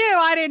 But for you,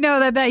 I didn't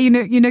know that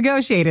you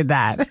negotiated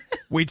that.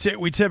 We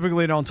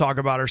typically don't talk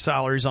about our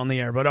salaries on the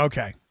air, but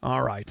okay.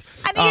 All right.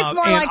 I think it's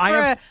more like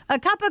for a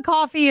cup of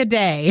coffee a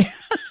day.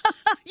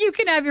 You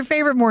can have your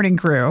favorite morning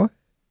crew.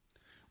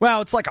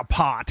 Well, it's like a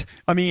pot.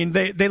 I mean,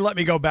 they let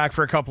me go back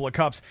for a couple of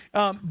cups.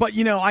 But,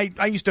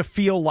 I used to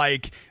feel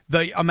like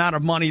the amount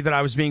of money that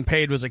I was being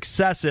paid was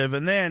excessive.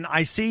 And then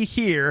I see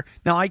here,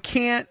 now I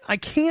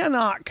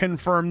cannot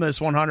confirm this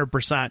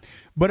 100%,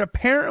 but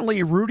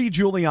apparently Rudy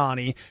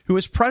Giuliani, who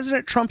is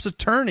President Trump's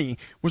attorney,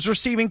 was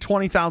receiving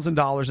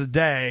 $20,000 a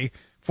day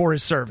for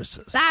his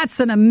services. That's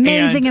an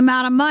amazing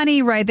amount of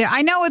money right there.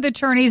 I know with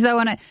attorneys, though,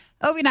 and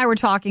Obi and I were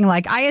talking,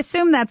 like, I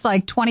assume that's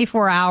like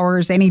 24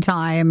 hours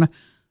anytime.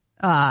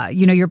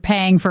 You're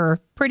paying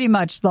for pretty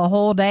much the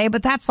whole day,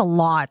 but that's a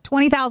lot.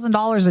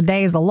 $20,000 a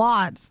day is a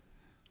lot.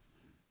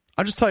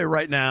 I'll just tell you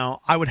right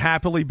now, I would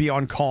happily be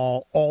on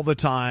call all the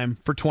time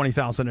for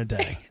 $20,000 a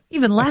day.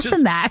 Even less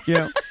than that. You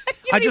know, you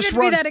don't even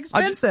be that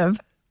expensive.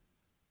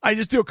 I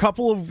just do a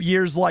couple of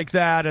years like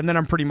that, and then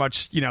I'm pretty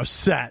much,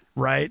 set,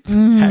 right?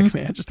 Mm-hmm. Heck,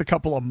 man, just a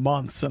couple of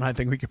months, and I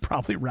think we could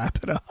probably wrap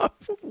it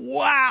up.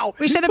 Wow.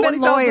 We should have been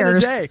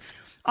lawyers. A day.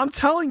 I'm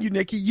telling you,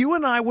 Nikki, you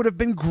and I would have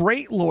been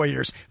great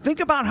lawyers. Think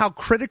about how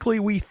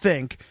critically we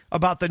think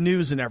about the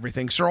news and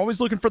everything. So we're always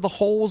looking for the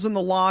holes in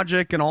the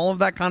logic and all of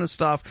that kind of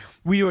stuff.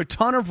 We do a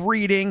ton of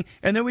reading,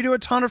 and then we do a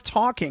ton of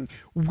talking.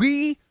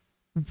 We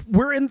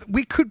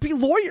could be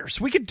lawyers.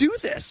 We could do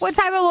this. What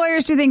type of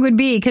lawyers do you think would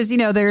be? Because,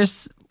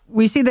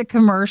 we see the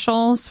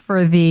commercials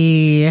for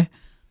the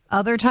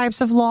other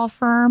types of law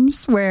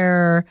firms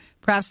where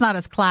perhaps not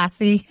as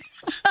classy.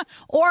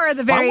 Or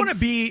the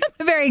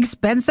very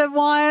expensive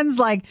ones,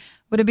 like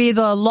would it be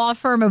the law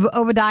firm of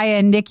Obadiah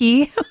and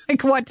Nikki?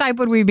 Like what type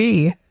would we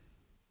be?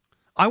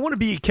 I want to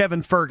be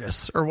Kevin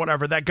Fergus or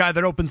whatever, that guy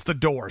that opens the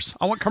doors.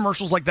 I want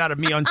commercials like that of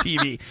me on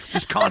TV,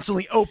 just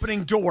constantly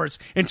opening doors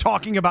and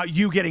talking about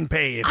you getting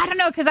paid. I don't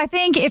know, because I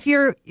think if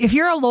you're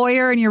a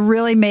lawyer and you're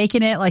really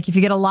making it, like if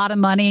you get a lot of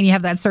money and you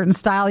have that certain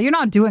style, you're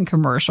not doing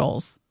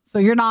commercials. So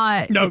you're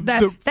not. No,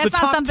 that's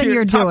not something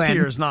you're doing. Top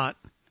tier is not.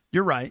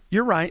 You're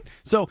right.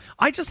 So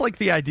I just like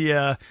the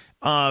idea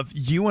of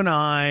you and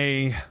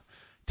I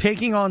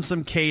taking on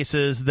some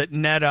cases that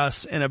net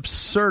us an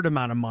absurd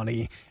amount of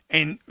money,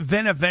 and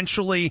then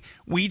eventually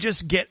we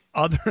just get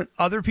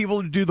other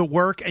people to do the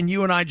work, and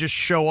you and I just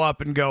show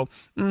up and go,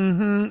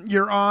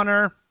 Your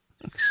Honor,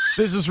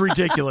 this is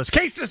ridiculous.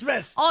 Case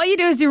dismissed. All you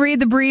do is you read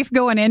the brief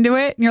going into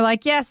it, and you're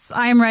like, yes,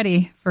 I am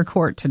ready for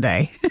court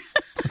today.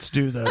 Let's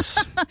do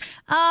this.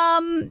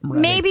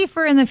 Maybe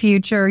for in the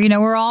future.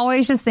 We're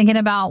always just thinking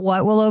about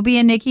what will Obie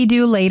and Nikki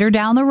do later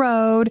down the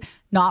road.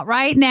 Not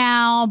right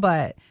now,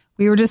 but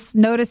we were just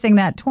noticing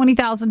that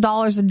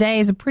 $20,000 a day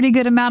is a pretty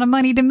good amount of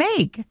money to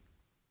make.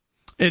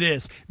 It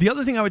is. The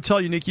other thing I would tell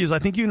you, Nikki, is I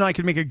think you and I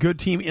could make a good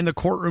team in the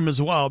courtroom as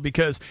well,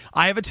 because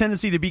I have a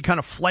tendency to be kind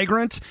of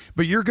flagrant,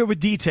 but you're good with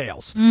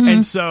details. Mm-hmm.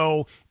 And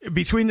so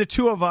between the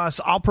two of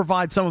us, I'll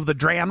provide some of the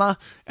drama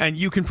and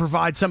you can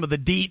provide some of the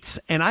deets.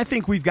 And I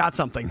think we've got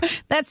something.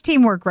 That's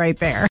teamwork right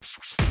there.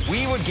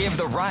 We would give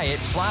the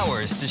Riot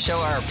flowers to show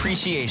our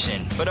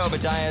appreciation, but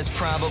Obadiah's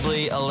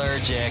probably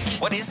allergic.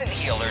 What isn't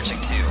he allergic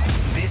to?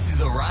 This is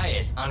the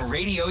Riot on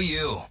Radio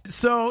U.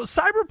 So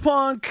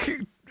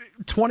Cyberpunk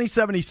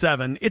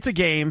 2077, it's a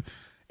game.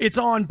 It's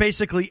on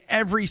basically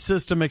every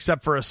system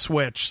except for a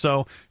Switch.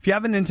 So if you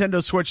have a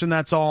Nintendo Switch and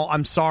that's all,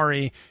 I'm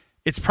sorry.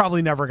 It's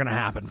probably never going to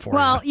happen for you.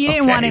 Well, you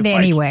didn't want it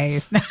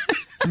anyways.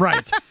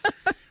 Right.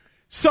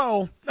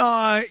 So,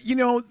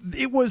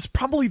 it was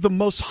probably the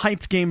most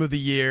hyped game of the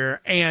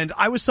year. And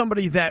I was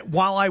somebody that,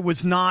 while I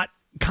was not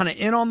kind of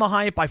in on the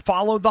hype, I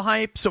followed the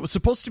hype. So it was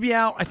supposed to be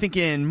out, I think,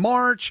 in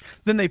March.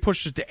 Then they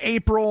pushed it to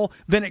April.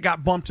 Then it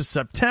got bumped to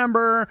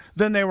September.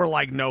 Then they were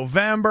like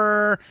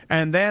November.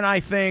 And then I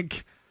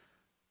think,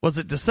 was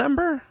it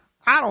December?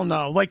 I don't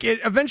know. Like, it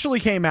eventually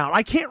came out.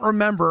 I can't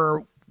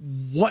remember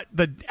what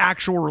the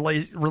actual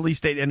release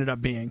date ended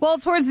up being. Well,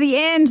 towards the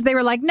end, they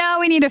were like, no,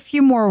 we need a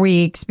few more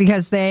weeks,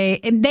 because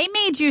they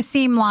made you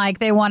seem like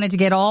they wanted to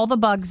get all the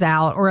bugs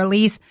out, or at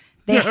least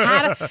they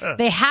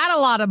had a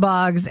lot of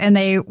bugs, and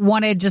they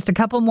wanted just a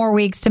couple more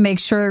weeks to make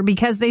sure,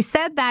 because they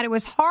said that it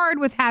was hard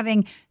with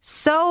having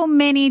so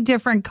many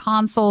different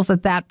consoles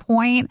at that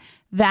point,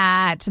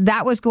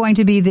 that was going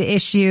to be the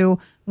issue,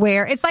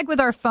 where it's like with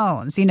our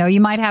phones.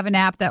 You might have an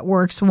app that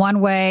works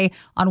one way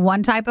on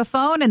one type of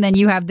phone, and then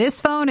you have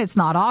this phone, it's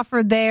not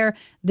offered there.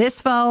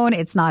 This phone,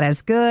 it's not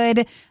as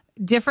good.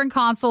 Different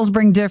consoles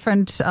bring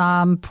different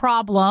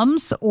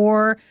problems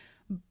or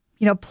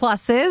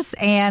pluses,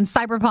 and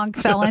Cyberpunk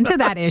fell into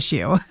that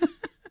issue.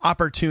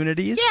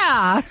 Opportunities.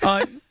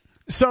 Yeah.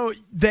 So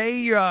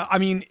they,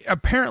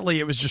 apparently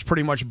it was just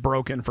pretty much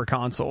broken for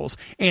consoles.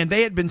 And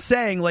they had been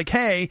saying, like,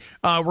 hey,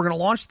 we're going to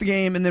launch the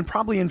game, and then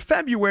probably in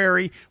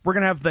February, we're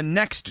going to have the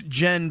next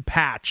gen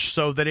patch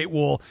so that it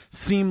will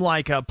seem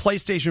like a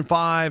PlayStation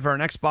 5 or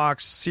an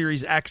Xbox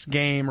Series X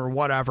game or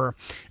whatever.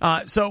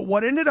 So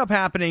what ended up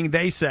happening,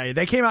 they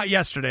came out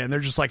yesterday, and they're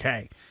just like,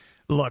 hey,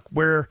 look,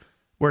 we're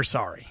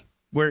sorry.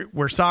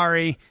 We're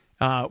sorry.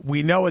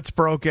 We know it's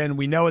broken.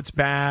 We know it's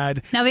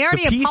bad. Now, they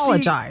already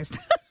apologized.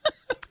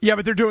 Yeah,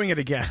 but they're doing it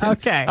again.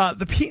 Okay.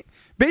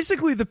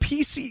 Basically, the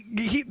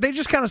PC, they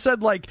just kind of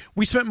said, like,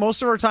 we spent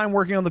most of our time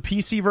working on the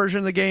PC version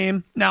of the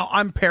game. Now,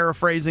 I'm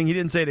paraphrasing. He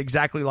didn't say it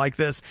exactly like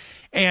this.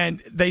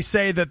 And they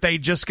say that they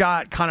just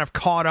got kind of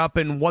caught up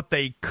in what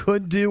they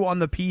could do on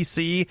the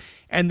PC,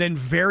 and then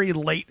very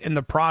late in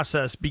the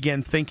process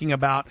began thinking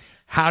about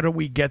how do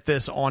we get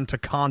this onto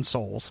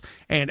consoles.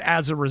 And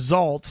as a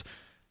result,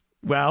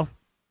 well,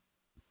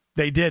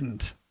 they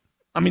didn't.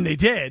 I mean, they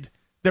did.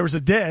 There was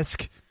a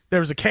disc. There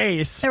was a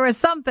case. There was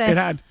something. It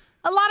had...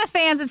 A lot of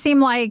fans,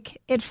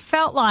 it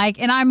felt like,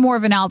 and I'm more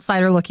of an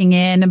outsider looking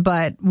in,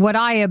 but what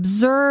I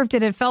observed,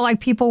 it felt like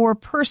people were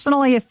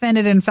personally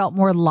offended and felt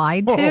more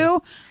lied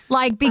to.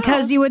 Like,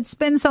 because you would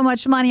spend so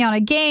much money on a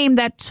game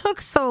that took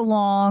so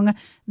long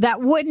that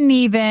wouldn't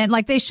even,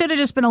 like, they should have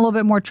just been a little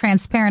bit more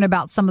transparent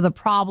about some of the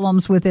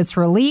problems with its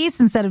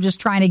release instead of just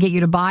trying to get you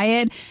to buy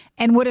it,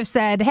 and would have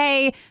said,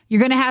 hey,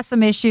 you're going to have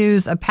some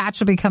issues, a patch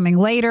will be coming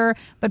later.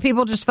 But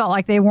people just felt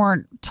like they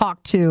weren't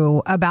talked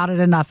to about it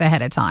enough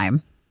ahead of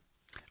time.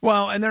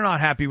 Well, and they're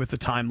not happy with the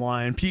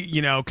timeline,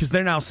 because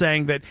they're now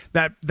saying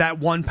that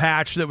one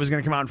patch that was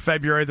going to come out in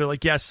February, they're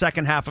like, yes,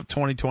 second half of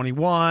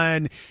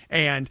 2021,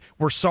 and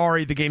we're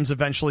sorry, the game's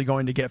eventually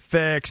going to get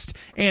fixed.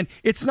 And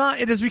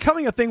it is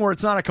becoming a thing where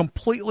it's not a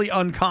completely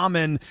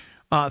uncommon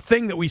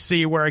thing that we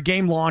see where a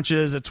game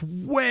launches, it's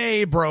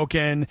way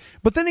broken,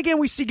 but then again,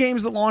 we see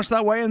games that launch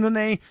that way, and then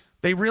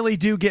they really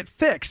do get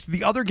fixed.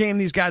 The other game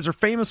these guys are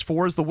famous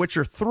for is The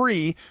Witcher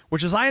 3,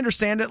 which, as I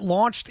understand it,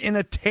 launched in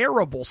a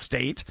terrible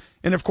state.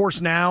 And, of course,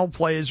 now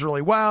plays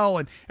really well,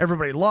 and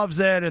everybody loves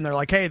it. And they're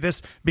like, hey,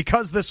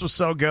 because this was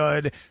so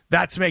good,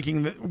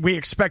 we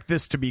expect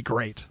this to be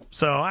great.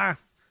 So, I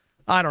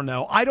don't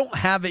know. I don't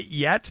have it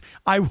yet.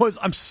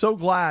 I'm so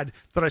glad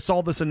that I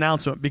saw this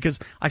announcement because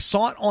I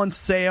saw it on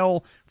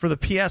sale for the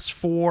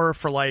PS4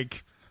 for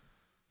like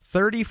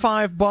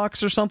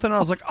 $35 or something. I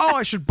was like, oh,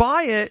 I should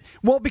buy it.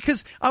 Well,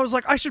 because I was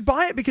like, I should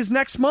buy it because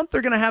next month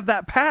they're going to have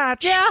that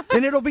patch,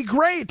 and it'll be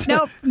great.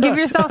 Nope, give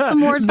yourself some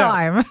more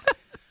time. No,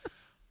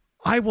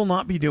 I will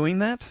not be doing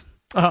that.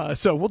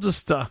 So we'll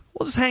just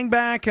hang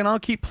back, and I'll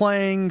keep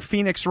playing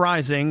Phoenix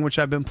Rising, which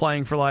I've been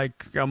playing for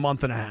like a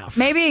month and a half.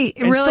 Maybe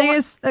it really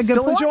is a good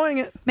still point. Enjoying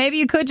it. Maybe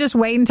you could just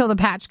wait until the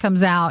patch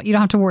comes out. You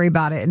don't have to worry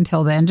about it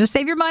until then. Just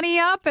save your money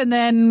up, and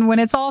then when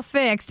it's all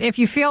fixed, if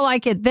you feel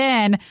like it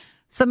then.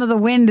 Some of the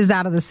wind is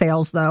out of the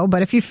sails, though.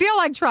 But if you feel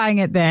like trying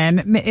it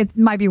then, it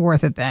might be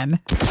worth it then.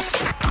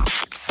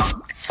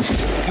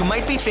 You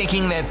might be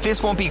thinking that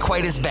this won't be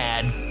quite as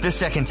bad the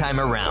second time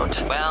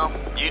around. Well,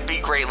 you'd be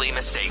greatly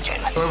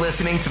mistaken. You're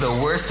listening to the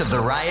worst of the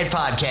Riot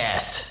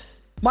podcast.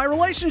 My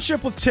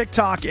relationship with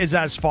TikTok is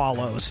as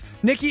follows.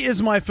 Nikki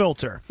is my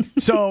filter.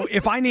 So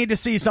if I need to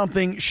see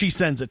something, she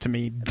sends it to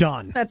me.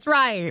 Done. That's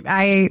right.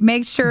 I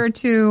make sure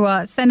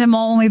to send him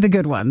only the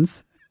good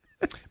ones.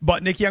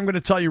 But, Nikki, I'm going to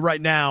tell you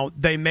right now,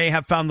 they may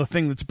have found the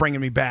thing that's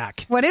bringing me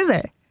back. What is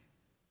it?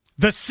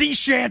 The sea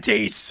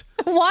shanties.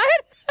 What?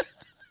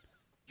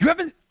 You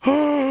haven't?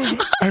 Oh,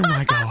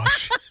 my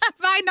gosh. Have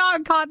I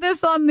not caught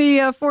this on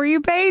the For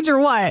You page or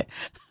what?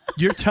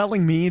 You're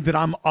telling me that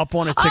I'm up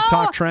on a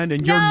TikTok trend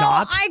and you're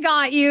not? I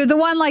got you. The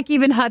one like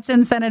even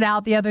Hudson sent it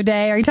out the other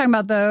day. Are you talking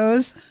about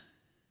those?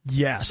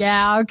 Yes.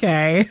 Yeah,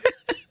 okay.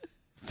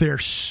 They're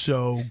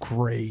so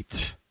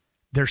great.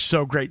 They're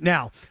so great.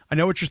 Now, I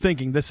know what you're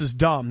thinking. This is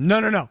dumb.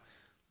 No.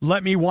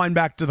 Let me wind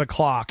back to the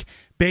clock.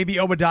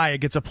 Baby Obadiah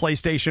gets a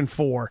PlayStation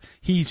 4.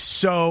 He's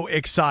so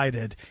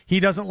excited.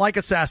 He doesn't like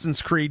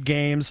Assassin's Creed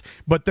games,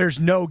 but there's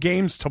no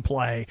games to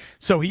play.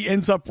 So he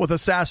ends up with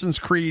Assassin's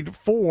Creed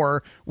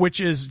 4, which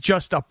is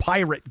just a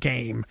pirate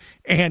game.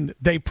 And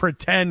they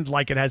pretend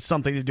like it has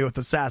something to do with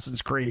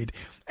Assassin's Creed.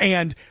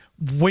 And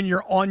when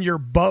you're on your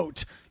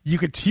boat, you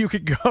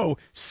could go,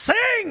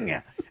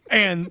 sing!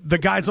 And the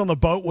guys on the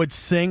boat would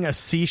sing a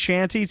sea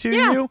shanty to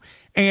you.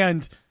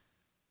 And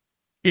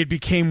it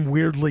became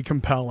weirdly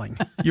compelling.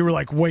 You were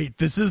like, wait,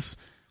 this is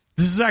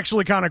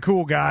actually kind of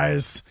cool,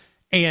 guys.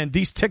 And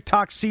these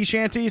TikTok sea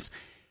shanties,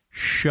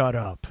 shut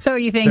up. So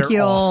you think They're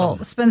you'll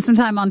awesome. spend some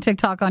time on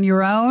TikTok on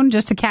your own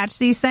just to catch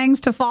these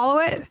things to follow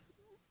it?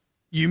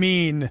 You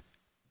mean,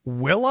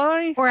 will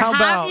I? Or How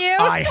have about you?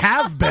 I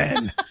have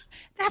been?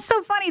 That's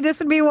so funny. This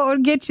would be what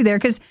would get you there.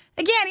 Because,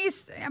 again,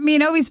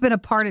 he's been a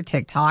part of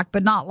TikTok,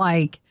 but not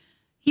like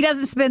he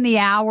doesn't spend the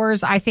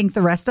hours I think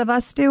the rest of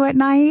us do at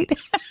night.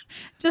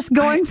 Just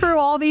going through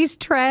all these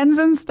trends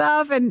and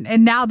stuff.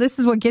 And now this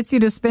is what gets you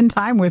to spend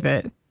time with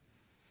it.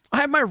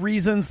 I have my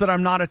reasons that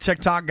I'm not a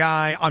TikTok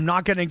guy. I'm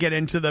not going to get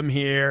into them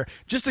here.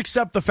 Just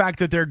accept the fact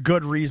that they're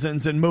good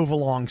reasons and move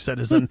along,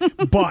 citizen.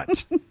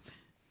 But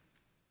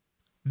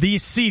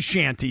these sea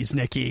shanties,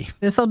 Nikki.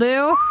 This'll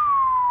do?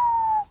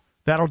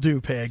 That'll do,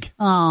 pig.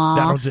 Aww.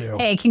 That'll do.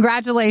 Hey,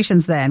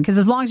 congratulations then. Because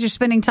as long as you're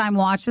spending time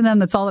watching them,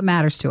 that's all that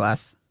matters to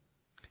us.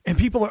 And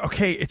people are,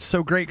 okay, it's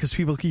so great because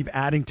people keep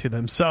adding to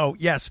them. So,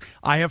 yes,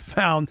 I have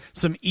found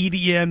some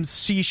EDM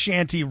sea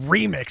shanty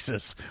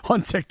remixes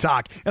on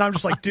TikTok. And I'm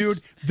just like, dude,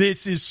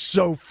 this is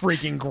so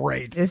freaking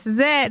great. This is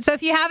it. So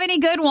if you have any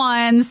good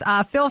ones,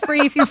 feel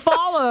free. If you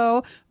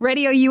follow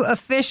RadioU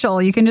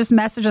Official, you can just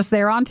message us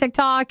there on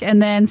TikTok and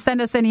then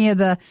send us any of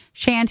the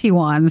shanty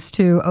ones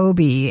to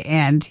Obi,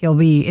 and he'll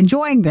be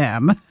enjoying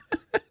them.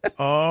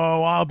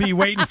 Oh, I'll be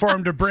waiting for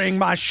him to bring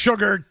my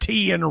sugar,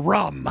 tea, and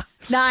rum.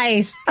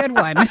 Nice. Good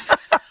one.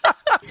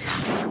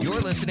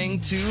 You're listening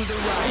to The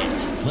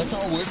Riot. Let's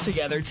all work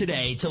together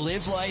today to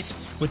live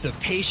life with the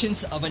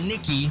patience of a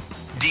Nikki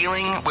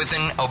dealing with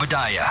an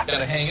Obadiah.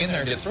 Gotta hang in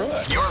there and get through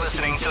it. You're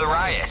listening to The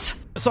Riot.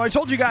 So I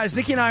told you guys,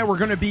 Nikki and I were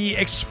going to be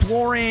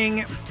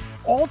exploring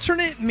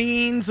alternate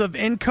means of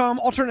income,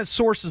 alternate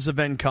sources of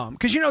income.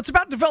 Because, it's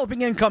about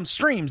developing income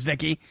streams,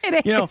 Nikki.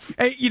 It is.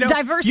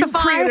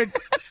 Diversify.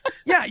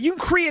 You can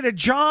create a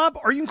job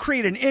or you can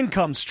create an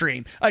income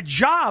stream. A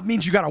job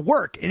means you got to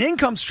work. An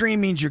income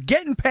stream means you're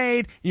getting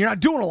paid and you're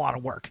not doing a lot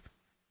of work.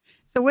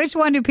 So which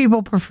one do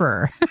people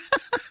prefer?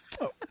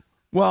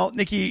 Well,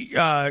 Nikki,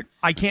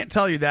 I can't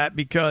tell you that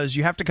because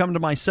you have to come to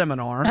my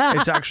seminar.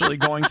 It's actually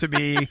going to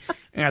be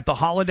at the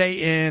Holiday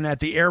Inn at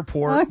the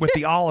airport with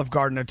the Olive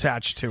Garden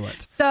attached to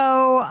it.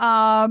 So,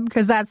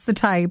 because that's the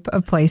type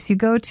of place you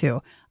go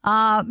to.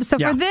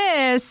 For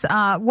this,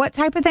 what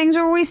type of things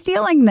are we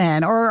stealing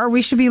then, or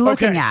we should be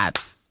looking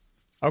at?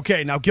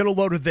 Okay, now get a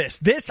load of this.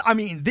 This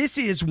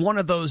is one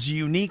of those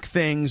unique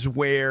things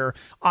where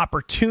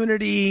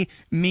opportunity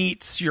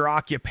meets your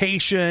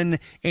occupation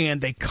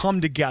and they come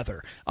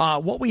together.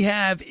 What we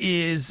have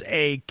is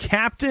a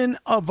captain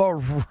of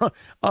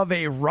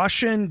a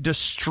Russian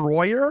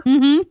destroyer,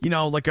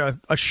 like a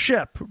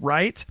ship,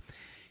 right?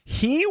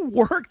 He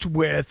worked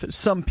with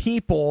some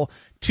people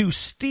to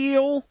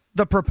steal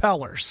the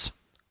propellers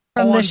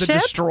from the ship?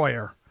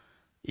 destroyer.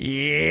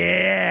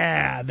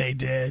 Yeah, they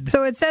did.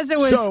 So it says it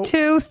was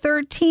two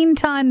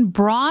 13-ton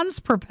bronze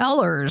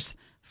propellers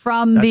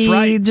from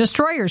the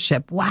destroyer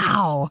ship.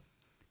 Wow.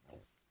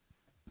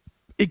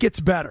 It gets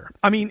better.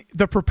 I mean,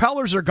 the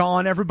propellers are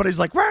gone. Everybody's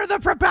like, where are the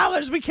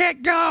propellers? We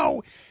can't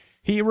go.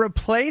 He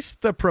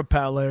replaced the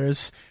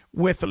propellers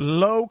with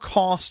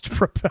low-cost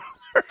propellers.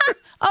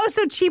 Oh,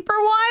 so cheaper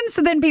ones?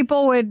 So then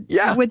people would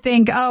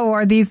think, oh,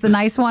 are these the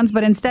nice ones?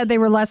 But instead they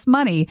were less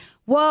money.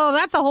 Whoa,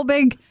 that's a whole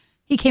big...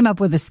 He came up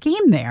with a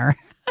scheme there.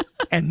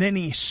 And then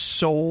he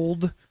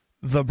sold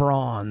the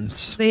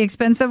bronze. The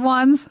expensive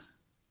ones?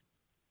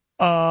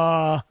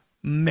 Amazing.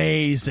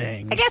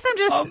 I guess I'm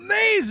just...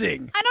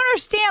 Amazing. I don't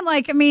understand.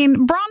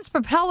 Bronze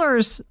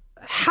propellers,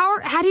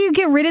 how do you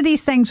get rid of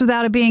these things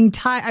without it being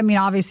tied?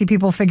 Obviously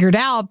people figured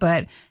out,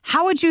 but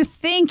how would you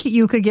think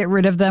you could get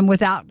rid of them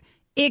without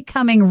it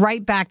coming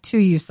right back to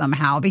you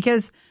somehow?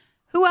 Because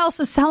who else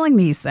is selling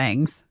these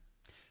things?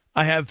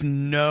 I have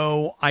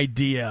no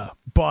idea,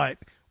 but...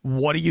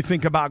 What do you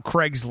think about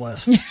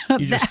Craigslist?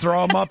 You just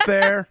throw them up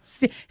there?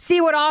 See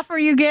what offer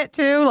you get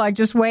to?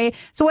 Just wait.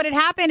 So what had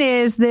happened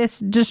is this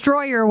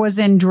destroyer was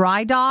in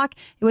dry dock.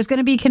 It was going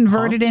to be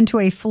converted into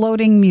a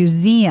floating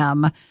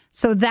museum.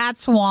 So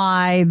that's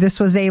why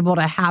this was able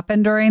to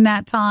happen during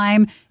that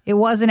time. It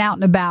wasn't out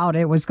and about.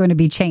 It was going to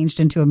be changed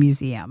into a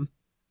museum.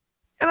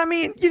 And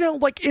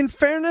in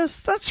fairness,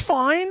 that's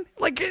fine.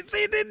 They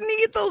didn't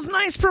need those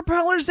nice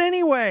propellers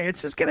anyway.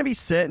 It's just going to be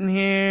sitting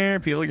here.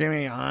 People are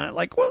giving me on it.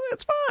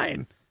 It's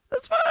fine.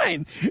 That's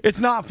fine.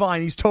 It's not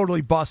fine. He's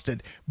totally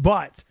busted.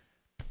 But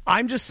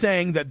I'm just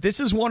saying that this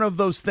is one of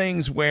those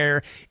things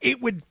where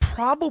it would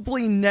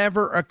probably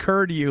never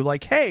occur to you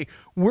hey,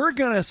 we're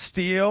going to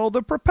steal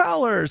the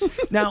propellers.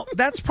 Now,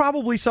 that's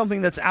probably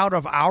something that's out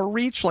of our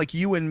reach, like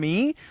you and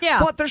me.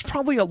 Yeah. But there's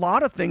probably a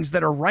lot of things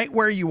that are right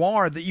where you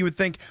are that you would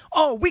think,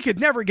 oh, we could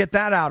never get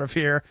that out of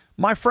here.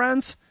 My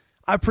friends,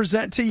 I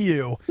present to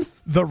you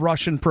the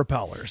Russian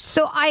propellers.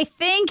 So I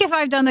think if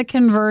I've done the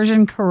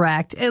conversion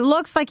correct, it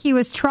looks like he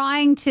was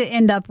trying to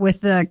end up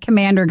with the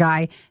commander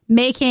guy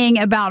making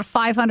about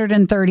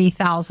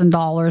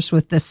 $530,000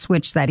 with the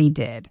switch that he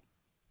did.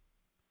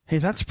 Hey,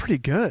 that's pretty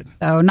good.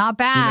 So not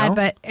bad,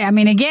 but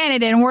again, it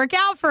didn't work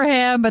out for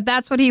him, but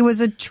that's what he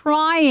was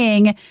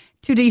trying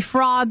to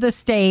defraud the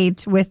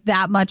state with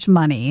that much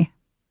money.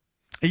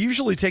 It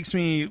usually takes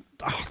me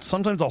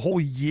sometimes a whole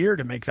year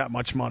to make that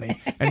much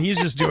money. And he's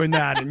just doing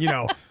that in,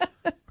 a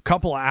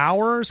couple of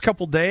hours,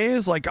 couple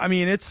days.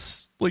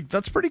 It's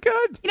that's pretty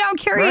good. I'm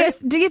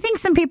curious. Right? Do you think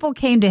some people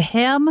came to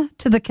him,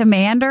 to the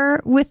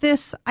commander, with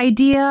this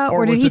idea?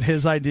 Or was it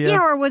his idea?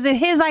 Yeah, or was it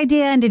his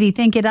idea and did he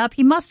think it up?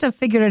 He must have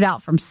figured it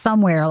out from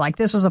somewhere,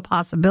 this was a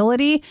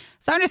possibility.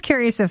 So I'm just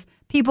curious if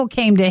people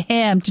came to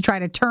him to try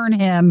to turn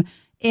him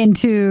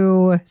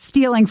into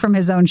stealing from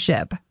his own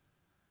ship.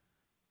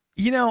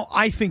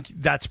 I think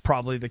that's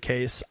probably the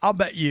case. I'll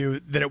bet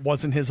you that it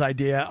wasn't his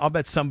idea. I'll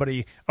bet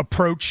somebody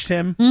approached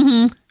him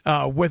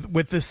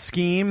with this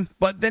scheme.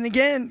 But then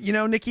again,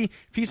 Nikki,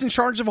 if he's in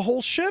charge of a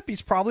whole ship,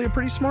 he's probably a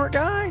pretty smart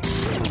guy.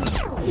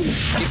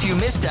 If you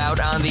missed out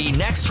on the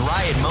next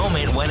Riot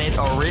moment when it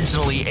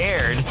originally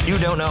aired, you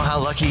don't know how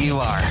lucky you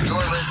are. You're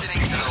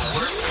listening to the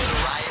Worst of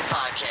the Riot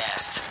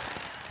podcast.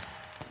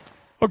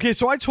 Okay,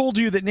 so I told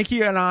you that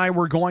Nikki and I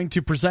were going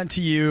to present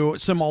to you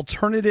some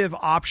alternative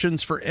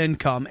options for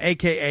income,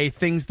 a.k.a.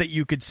 things that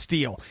you could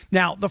steal.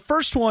 Now, the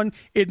first one,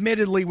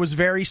 admittedly, was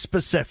very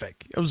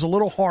specific. It was a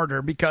little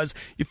harder because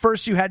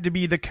first you had to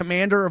be the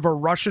commander of a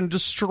Russian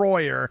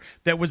destroyer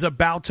that was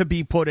about to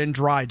be put in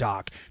dry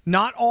dock.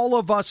 Not all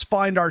of us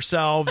find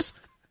ourselves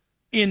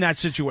in that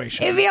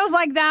situation. It feels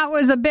like that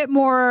was a bit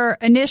more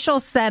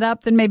initial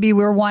setup than maybe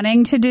we were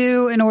wanting to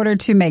do in order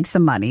to make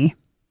some money.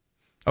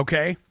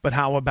 Okay, but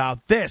how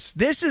about this?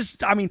 This is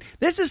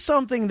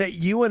something that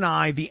you and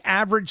I, the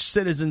average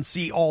citizen,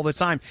 see all the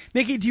time.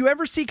 Nikki, do you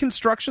ever see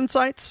construction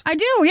sites? I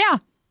do, yeah.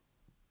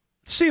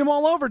 See them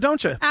all over,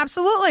 don't you?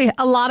 Absolutely.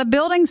 A lot of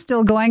buildings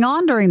still going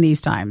on during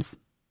these times.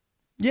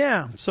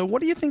 Yeah, so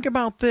what do you think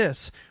about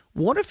this?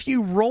 What if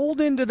you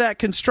rolled into that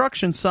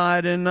construction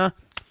site and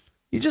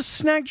you just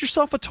snagged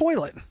yourself a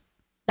toilet?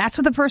 That's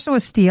what the person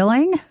was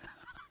stealing?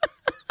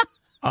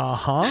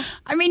 Uh-huh.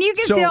 I mean, you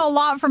can steal a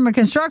lot from a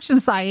construction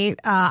site.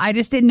 I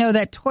just didn't know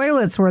that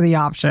toilets were the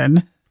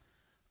option.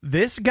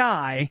 This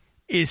guy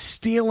is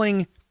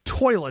stealing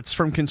toilets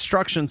from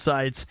construction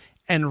sites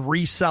and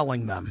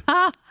reselling them.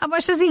 How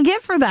much does he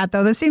get for that,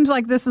 though? This seems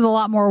like this is a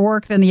lot more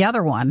work than the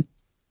other one.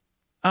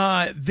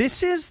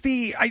 This is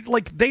they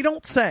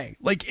don't say.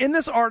 Like, in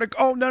this article,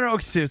 oh, no,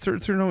 okay, see,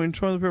 through no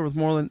toilet paper with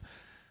more than...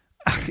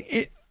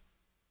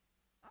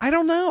 I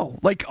don't know.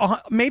 Like,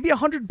 maybe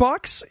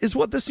 $100 is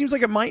what this seems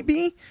like it might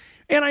be.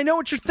 And I know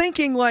what you're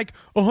thinking, like,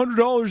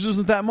 $100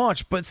 isn't that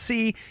much. But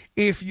see,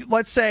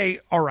 let's say,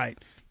 all right,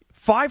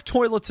 5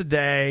 toilets a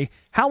day.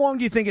 How long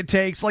do you think it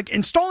takes? Like,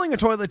 installing a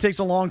toilet takes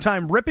a long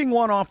time. Ripping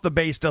one off the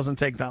base doesn't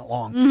take that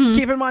long. Mm-hmm.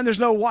 Keep in mind, there's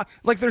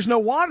no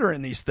water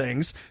in these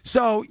things.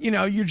 So,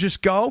 you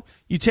just go,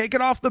 you take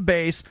it off the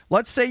base.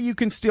 Let's say you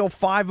can steal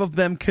 5 of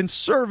them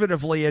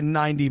conservatively in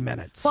 90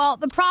 minutes. Well,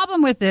 the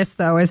problem with this,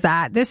 though, is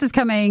that this is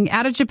coming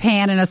out of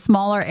Japan in a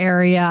smaller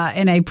area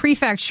in a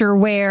prefecture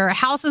where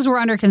houses were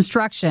under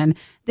construction.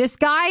 This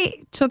guy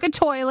took a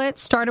toilet,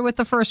 started with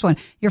the first one.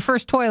 Your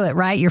first toilet,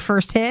 right? Your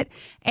first hit.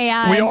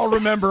 And we all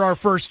remember our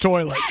first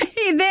toilet.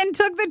 He then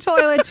took the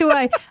toilet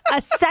to a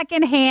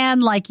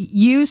secondhand,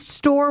 used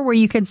store where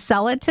you could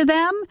sell it to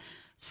them.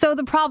 So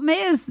the problem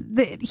is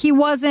that he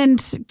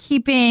wasn't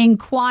keeping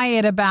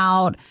quiet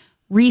about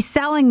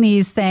reselling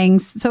these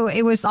things. So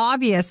it was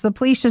obvious. The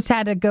police just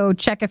had to go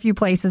check a few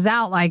places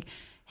out, like,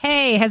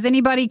 hey, has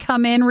anybody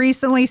come in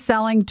recently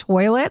selling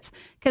toilets?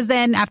 Because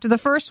then after the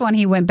first one,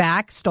 he went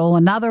back, stole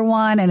another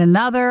one and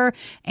another.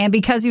 And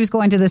because he was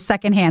going to the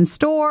secondhand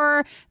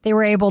store, they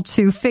were able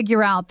to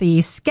figure out the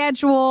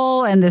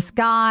schedule and this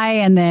guy,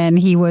 and then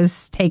he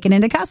was taken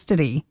into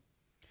custody.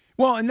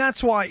 Well, and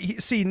that's why,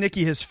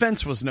 Nikki, his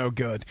fence was no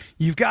good.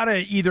 You've got to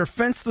either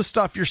fence the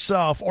stuff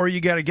yourself or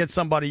you got to get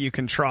somebody you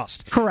can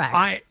trust.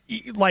 Correct.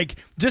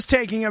 Just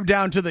taking him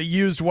down to the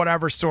used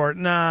whatever store.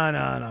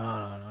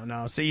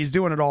 No. See, he's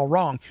doing it all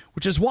wrong,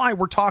 which is why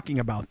we're talking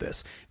about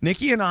this.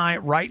 Nikki and I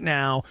right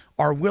now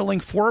are willing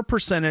for a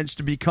percentage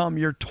to become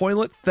your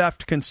toilet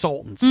theft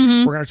consultants.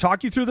 Mm-hmm. We're going to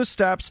talk you through the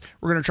steps.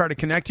 We're going to try to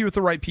connect you with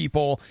the right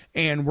people,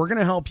 and we're going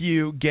to help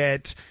you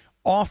get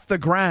off the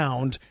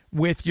ground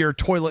with your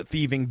toilet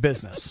thieving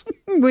business.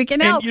 We can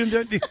help. And,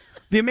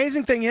 the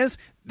amazing thing is,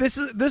 this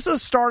is a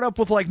startup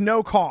with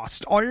no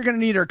cost. All you're going to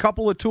need are a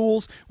couple of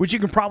tools, which you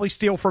can probably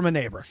steal from a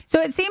neighbor. So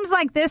it seems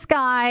like this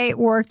guy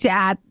worked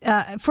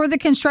for the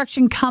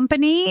construction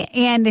company,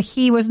 and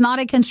he was not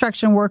a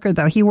construction worker,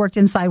 though. He worked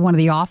inside one of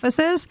the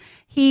offices.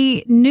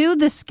 He knew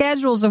the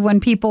schedules of when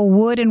people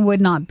would and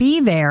would not be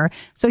there.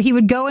 So he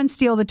would go and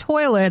steal the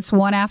toilets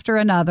one after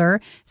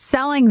another,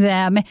 selling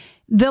them.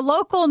 The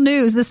local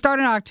news, this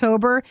started in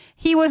October,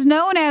 he was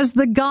known as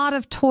the God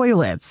of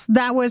Toilets.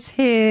 That was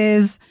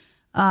his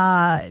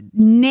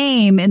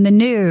name in the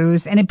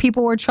news, and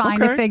people were trying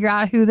to figure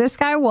out who this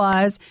guy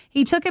was.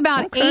 He took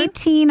about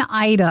 18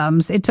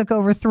 items. It took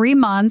over 3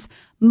 months.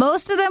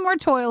 Most of them were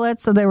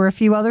toilets, so there were a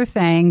few other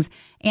things,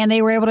 and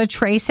they were able to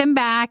trace him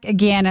back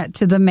again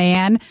to the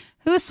man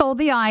who sold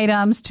the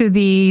items to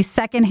the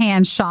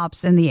secondhand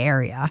shops in the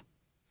area.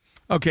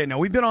 Okay, now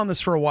we've been on this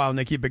for a while,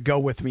 Nikki, but go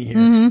with me here.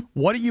 Mm-hmm.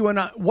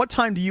 What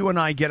time do you and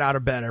I get out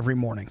of bed every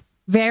morning?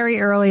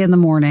 Very early in the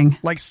morning.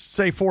 Like,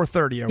 say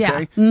 4:30, okay? Yeah.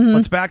 Mm-hmm.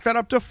 Let's back that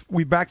up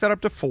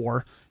to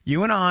 4.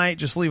 You and I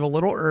just leave a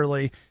little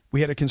early.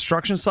 We had a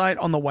construction site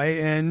on the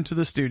way into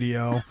the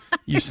studio.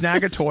 You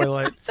snag a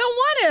toilet. I don't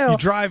want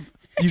to.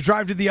 You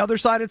drive to the other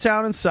side of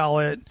town and sell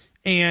it.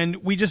 And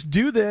we just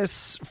do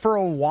this for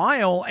a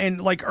while, and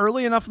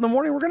early enough in the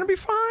morning, we're going to be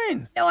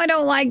fine. No, I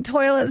don't like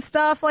toilet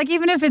stuff.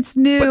 Even if it's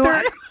new,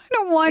 I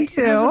don't want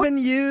to. It hasn't been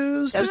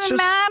used. Doesn't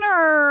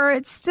matter.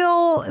 It's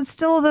still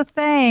the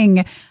thing.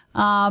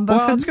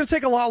 It's going to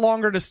take a lot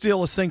longer to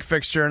steal a sink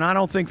fixture, and I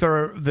don't think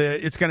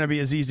it's going to be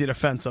as easy to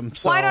fence them.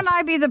 So. Why don't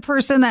I be the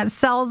person that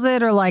sells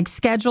it or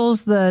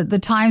schedules the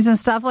times and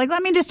stuff?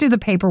 Let me just do the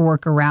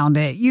paperwork around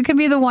it. You can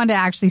be the one to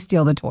actually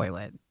steal the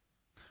toilet.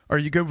 Are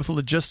you good with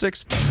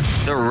logistics?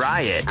 The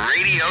Riot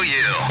Radio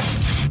U.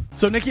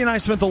 So Nikki and I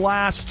spent the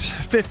last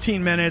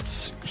 15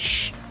 minutes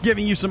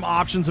giving you some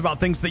options about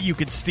things that you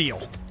could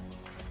steal.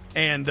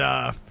 And,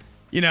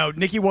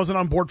 Nikki wasn't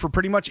on board for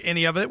pretty much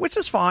any of it, which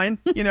is fine.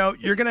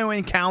 You're going to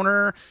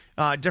encounter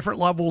different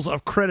levels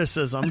of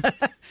criticism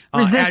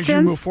as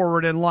you move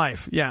forward in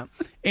life. Yeah.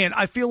 And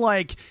I feel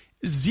like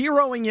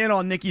zeroing in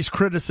on Nikki's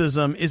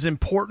criticism is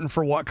important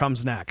for what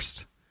comes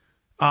next.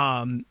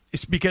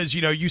 It's because,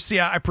 you see,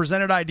 I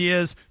presented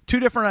ideas, 2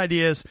 different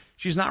ideas.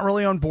 She's not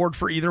really on board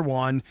for either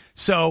one.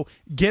 So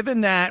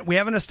given that we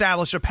haven't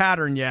established a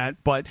pattern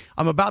yet, but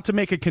I'm about to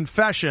make a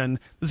confession,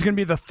 this is going to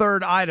be the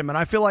 3rd item. And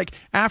I feel like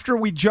after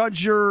we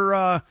judge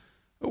your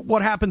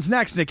what happens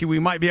next, Nikki, we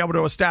might be able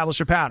to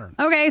establish a pattern.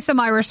 Okay, so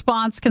my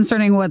response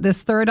concerning what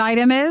this 3rd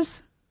item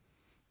is?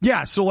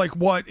 Yeah, so like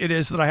what it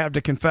is that I have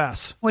to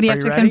confess. What do you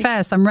have to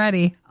confess? I'm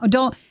ready. Oh,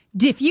 don't.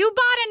 If you bought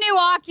a new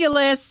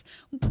Oculus,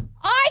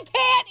 I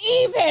can't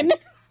even.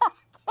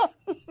 You're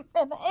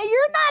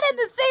not in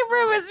the same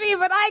room as me,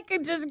 but I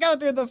could just go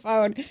through the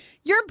phone.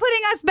 You're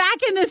putting us back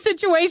in this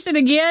situation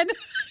again.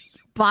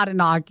 You bought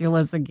an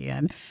Oculus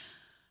again.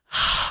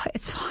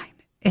 It's fine.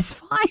 It's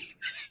fine.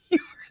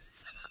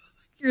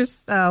 You're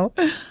so.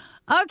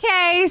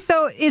 Okay,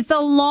 so it's a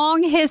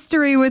long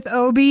history with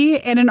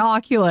Obi and an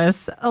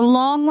Oculus. A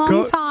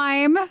long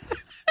time.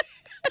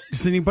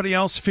 Does anybody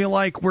else feel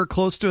like we're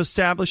close to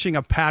establishing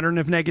a pattern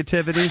of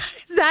negativity?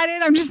 Is that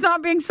it? I'm just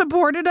not being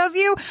supportive of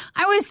you.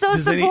 I was so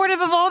supportive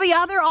of all the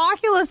other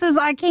Oculuses.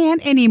 I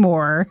can't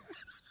anymore.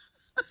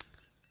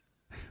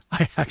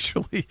 I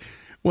actually,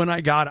 when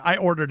I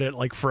ordered it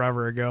like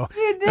forever ago.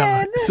 You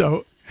did.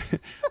 So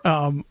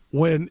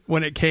when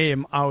it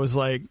came, I was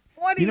like,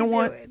 what are you doing?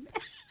 What?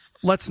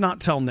 Let's not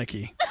tell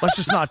Nikki. Let's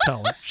just not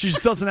tell her. She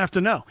just doesn't have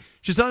to know.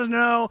 She doesn't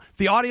know.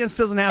 The audience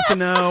doesn't have to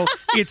know.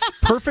 It's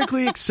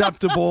perfectly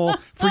acceptable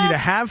for you to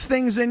have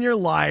things in your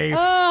life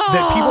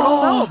that people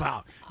don't know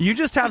about. You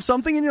just have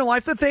something in your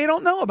life that they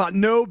don't know about.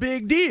 No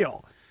big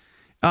deal.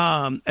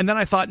 And then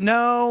I thought,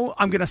 no,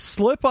 I'm going to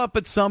slip up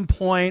at some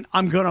point.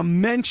 I'm going to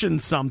mention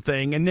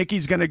something. And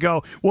Nikki's going to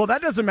go, well,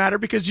 that doesn't matter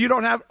because you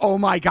don't have, oh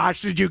my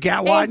gosh, did you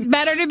get one? It's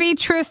better to be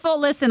truthful.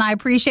 Listen, I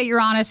appreciate your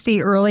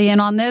honesty early in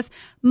on this.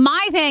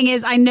 My thing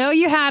is, I know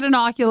you had an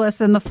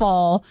Oculus in the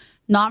fall,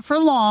 not for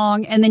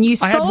long, and then you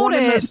sold it. I had one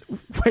in this.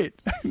 Wait.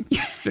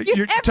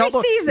 Every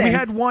season. We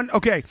had one.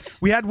 Okay.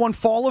 We had one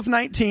fall of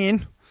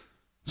 19.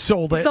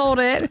 Sold it. Sold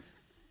it.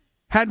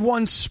 Had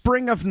one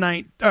spring of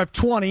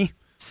 20.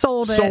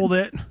 Sold it. Sold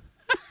it.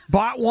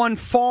 Bought one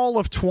fall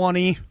of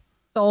 20.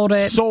 Sold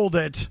it. Sold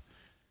it.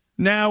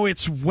 Now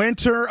it's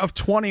winter of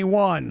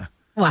 21.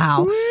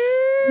 Wow.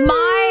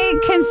 My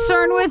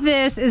concern with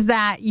this is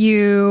that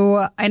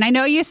and I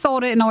know you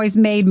sold it and always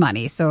made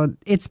money, so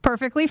it's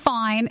perfectly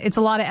fine. It's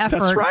a lot of effort.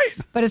 That's right.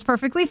 But it's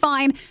perfectly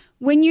fine.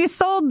 When you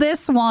sold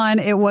this one,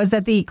 it was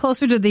at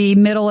closer to the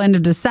middle end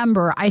of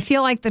December. I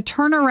feel like the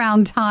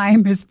turnaround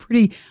time is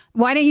pretty.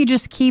 Why don't you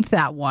just keep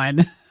that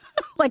one?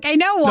 Like, I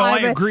know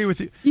why. No, I agree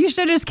with you. You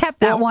should have just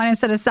kept that one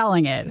instead of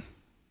selling it.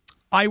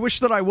 I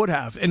wish that I would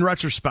have, in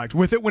retrospect.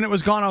 With it, when it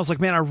was gone, I was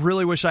like, man, I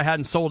really wish I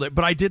hadn't sold it.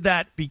 But I did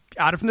that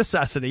out of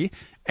necessity.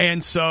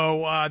 And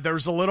so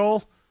there's a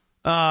little,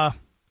 I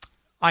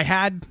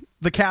had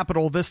the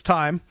capital this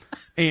time.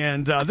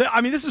 And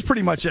this is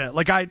pretty much it.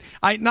 Like I'm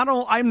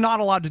not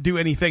allowed to do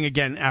anything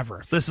again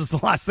ever. This is the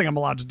last thing I'm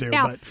allowed to do.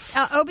 Now,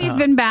 Obi's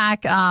been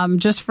back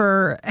just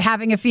for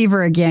having a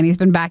fever again. He's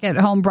been back at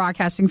home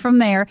broadcasting from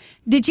there.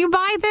 Did you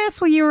buy this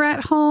when you were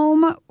at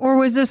home, or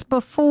was this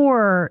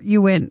before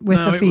you went with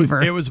the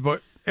fever? It was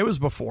before. It was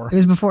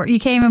before. You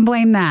came and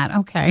blamed that.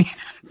 Okay.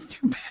 It's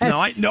too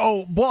bad.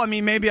 No. Well,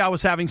 maybe I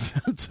was having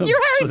symptoms. You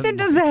were having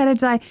symptoms ahead of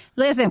time.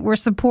 Listen, we're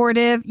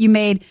supportive.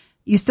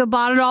 You still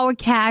bought it all with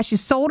cash. You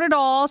sold it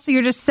all, so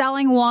you're just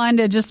selling one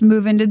to just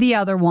move into the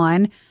other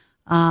one.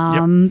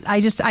 Yep.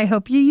 I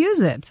hope you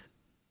use it.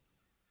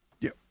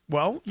 Yeah.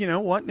 Well, you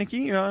know what,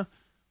 Nikki?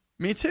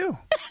 Me too.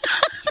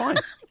 It's fine.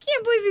 I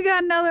can't believe you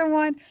got another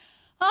one.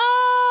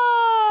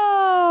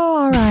 Oh,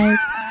 all right.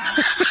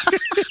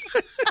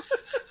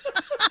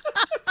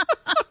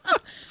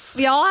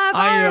 We all have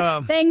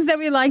our things that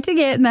we like to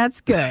get, and that's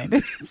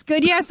good. It's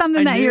good you have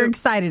something you're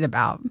excited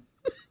about.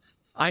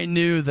 I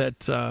knew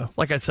that,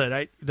 like I said,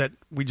 I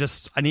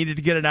needed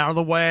to get it out of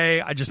the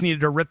way. I just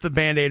needed to rip the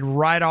Band-Aid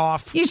right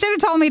off. You should have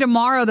told me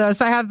tomorrow, though,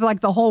 so I have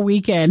the whole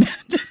weekend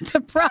just to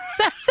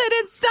process it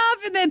and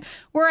stuff. And then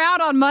we're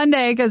out on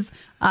Monday because,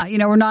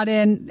 we're not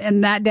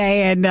in that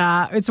day, and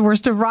it's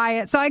worst of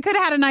RIOT. So I could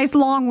have had a nice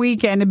long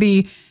weekend to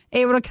be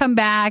able to come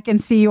back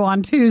and see you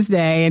on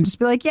Tuesday and just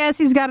be like, yes,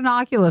 he's got an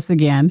Oculus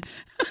again.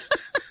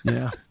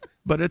 Yeah,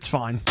 but it's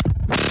fine.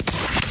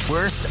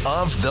 Worst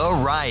of the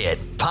Riot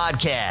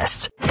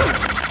Podcast.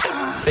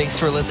 Thanks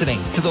for listening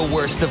to the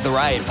Worst of the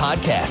Riot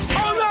Podcast.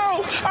 Oh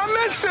no,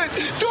 I missed it.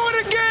 Do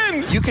it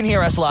again. You can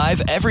hear us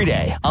live every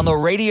day on the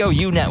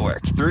RadioU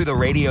network through the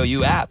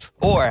RadioU app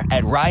or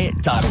at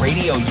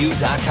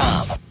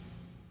riot.radiou.com.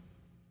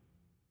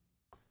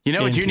 You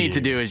know what you need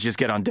to do is just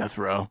get on death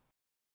row.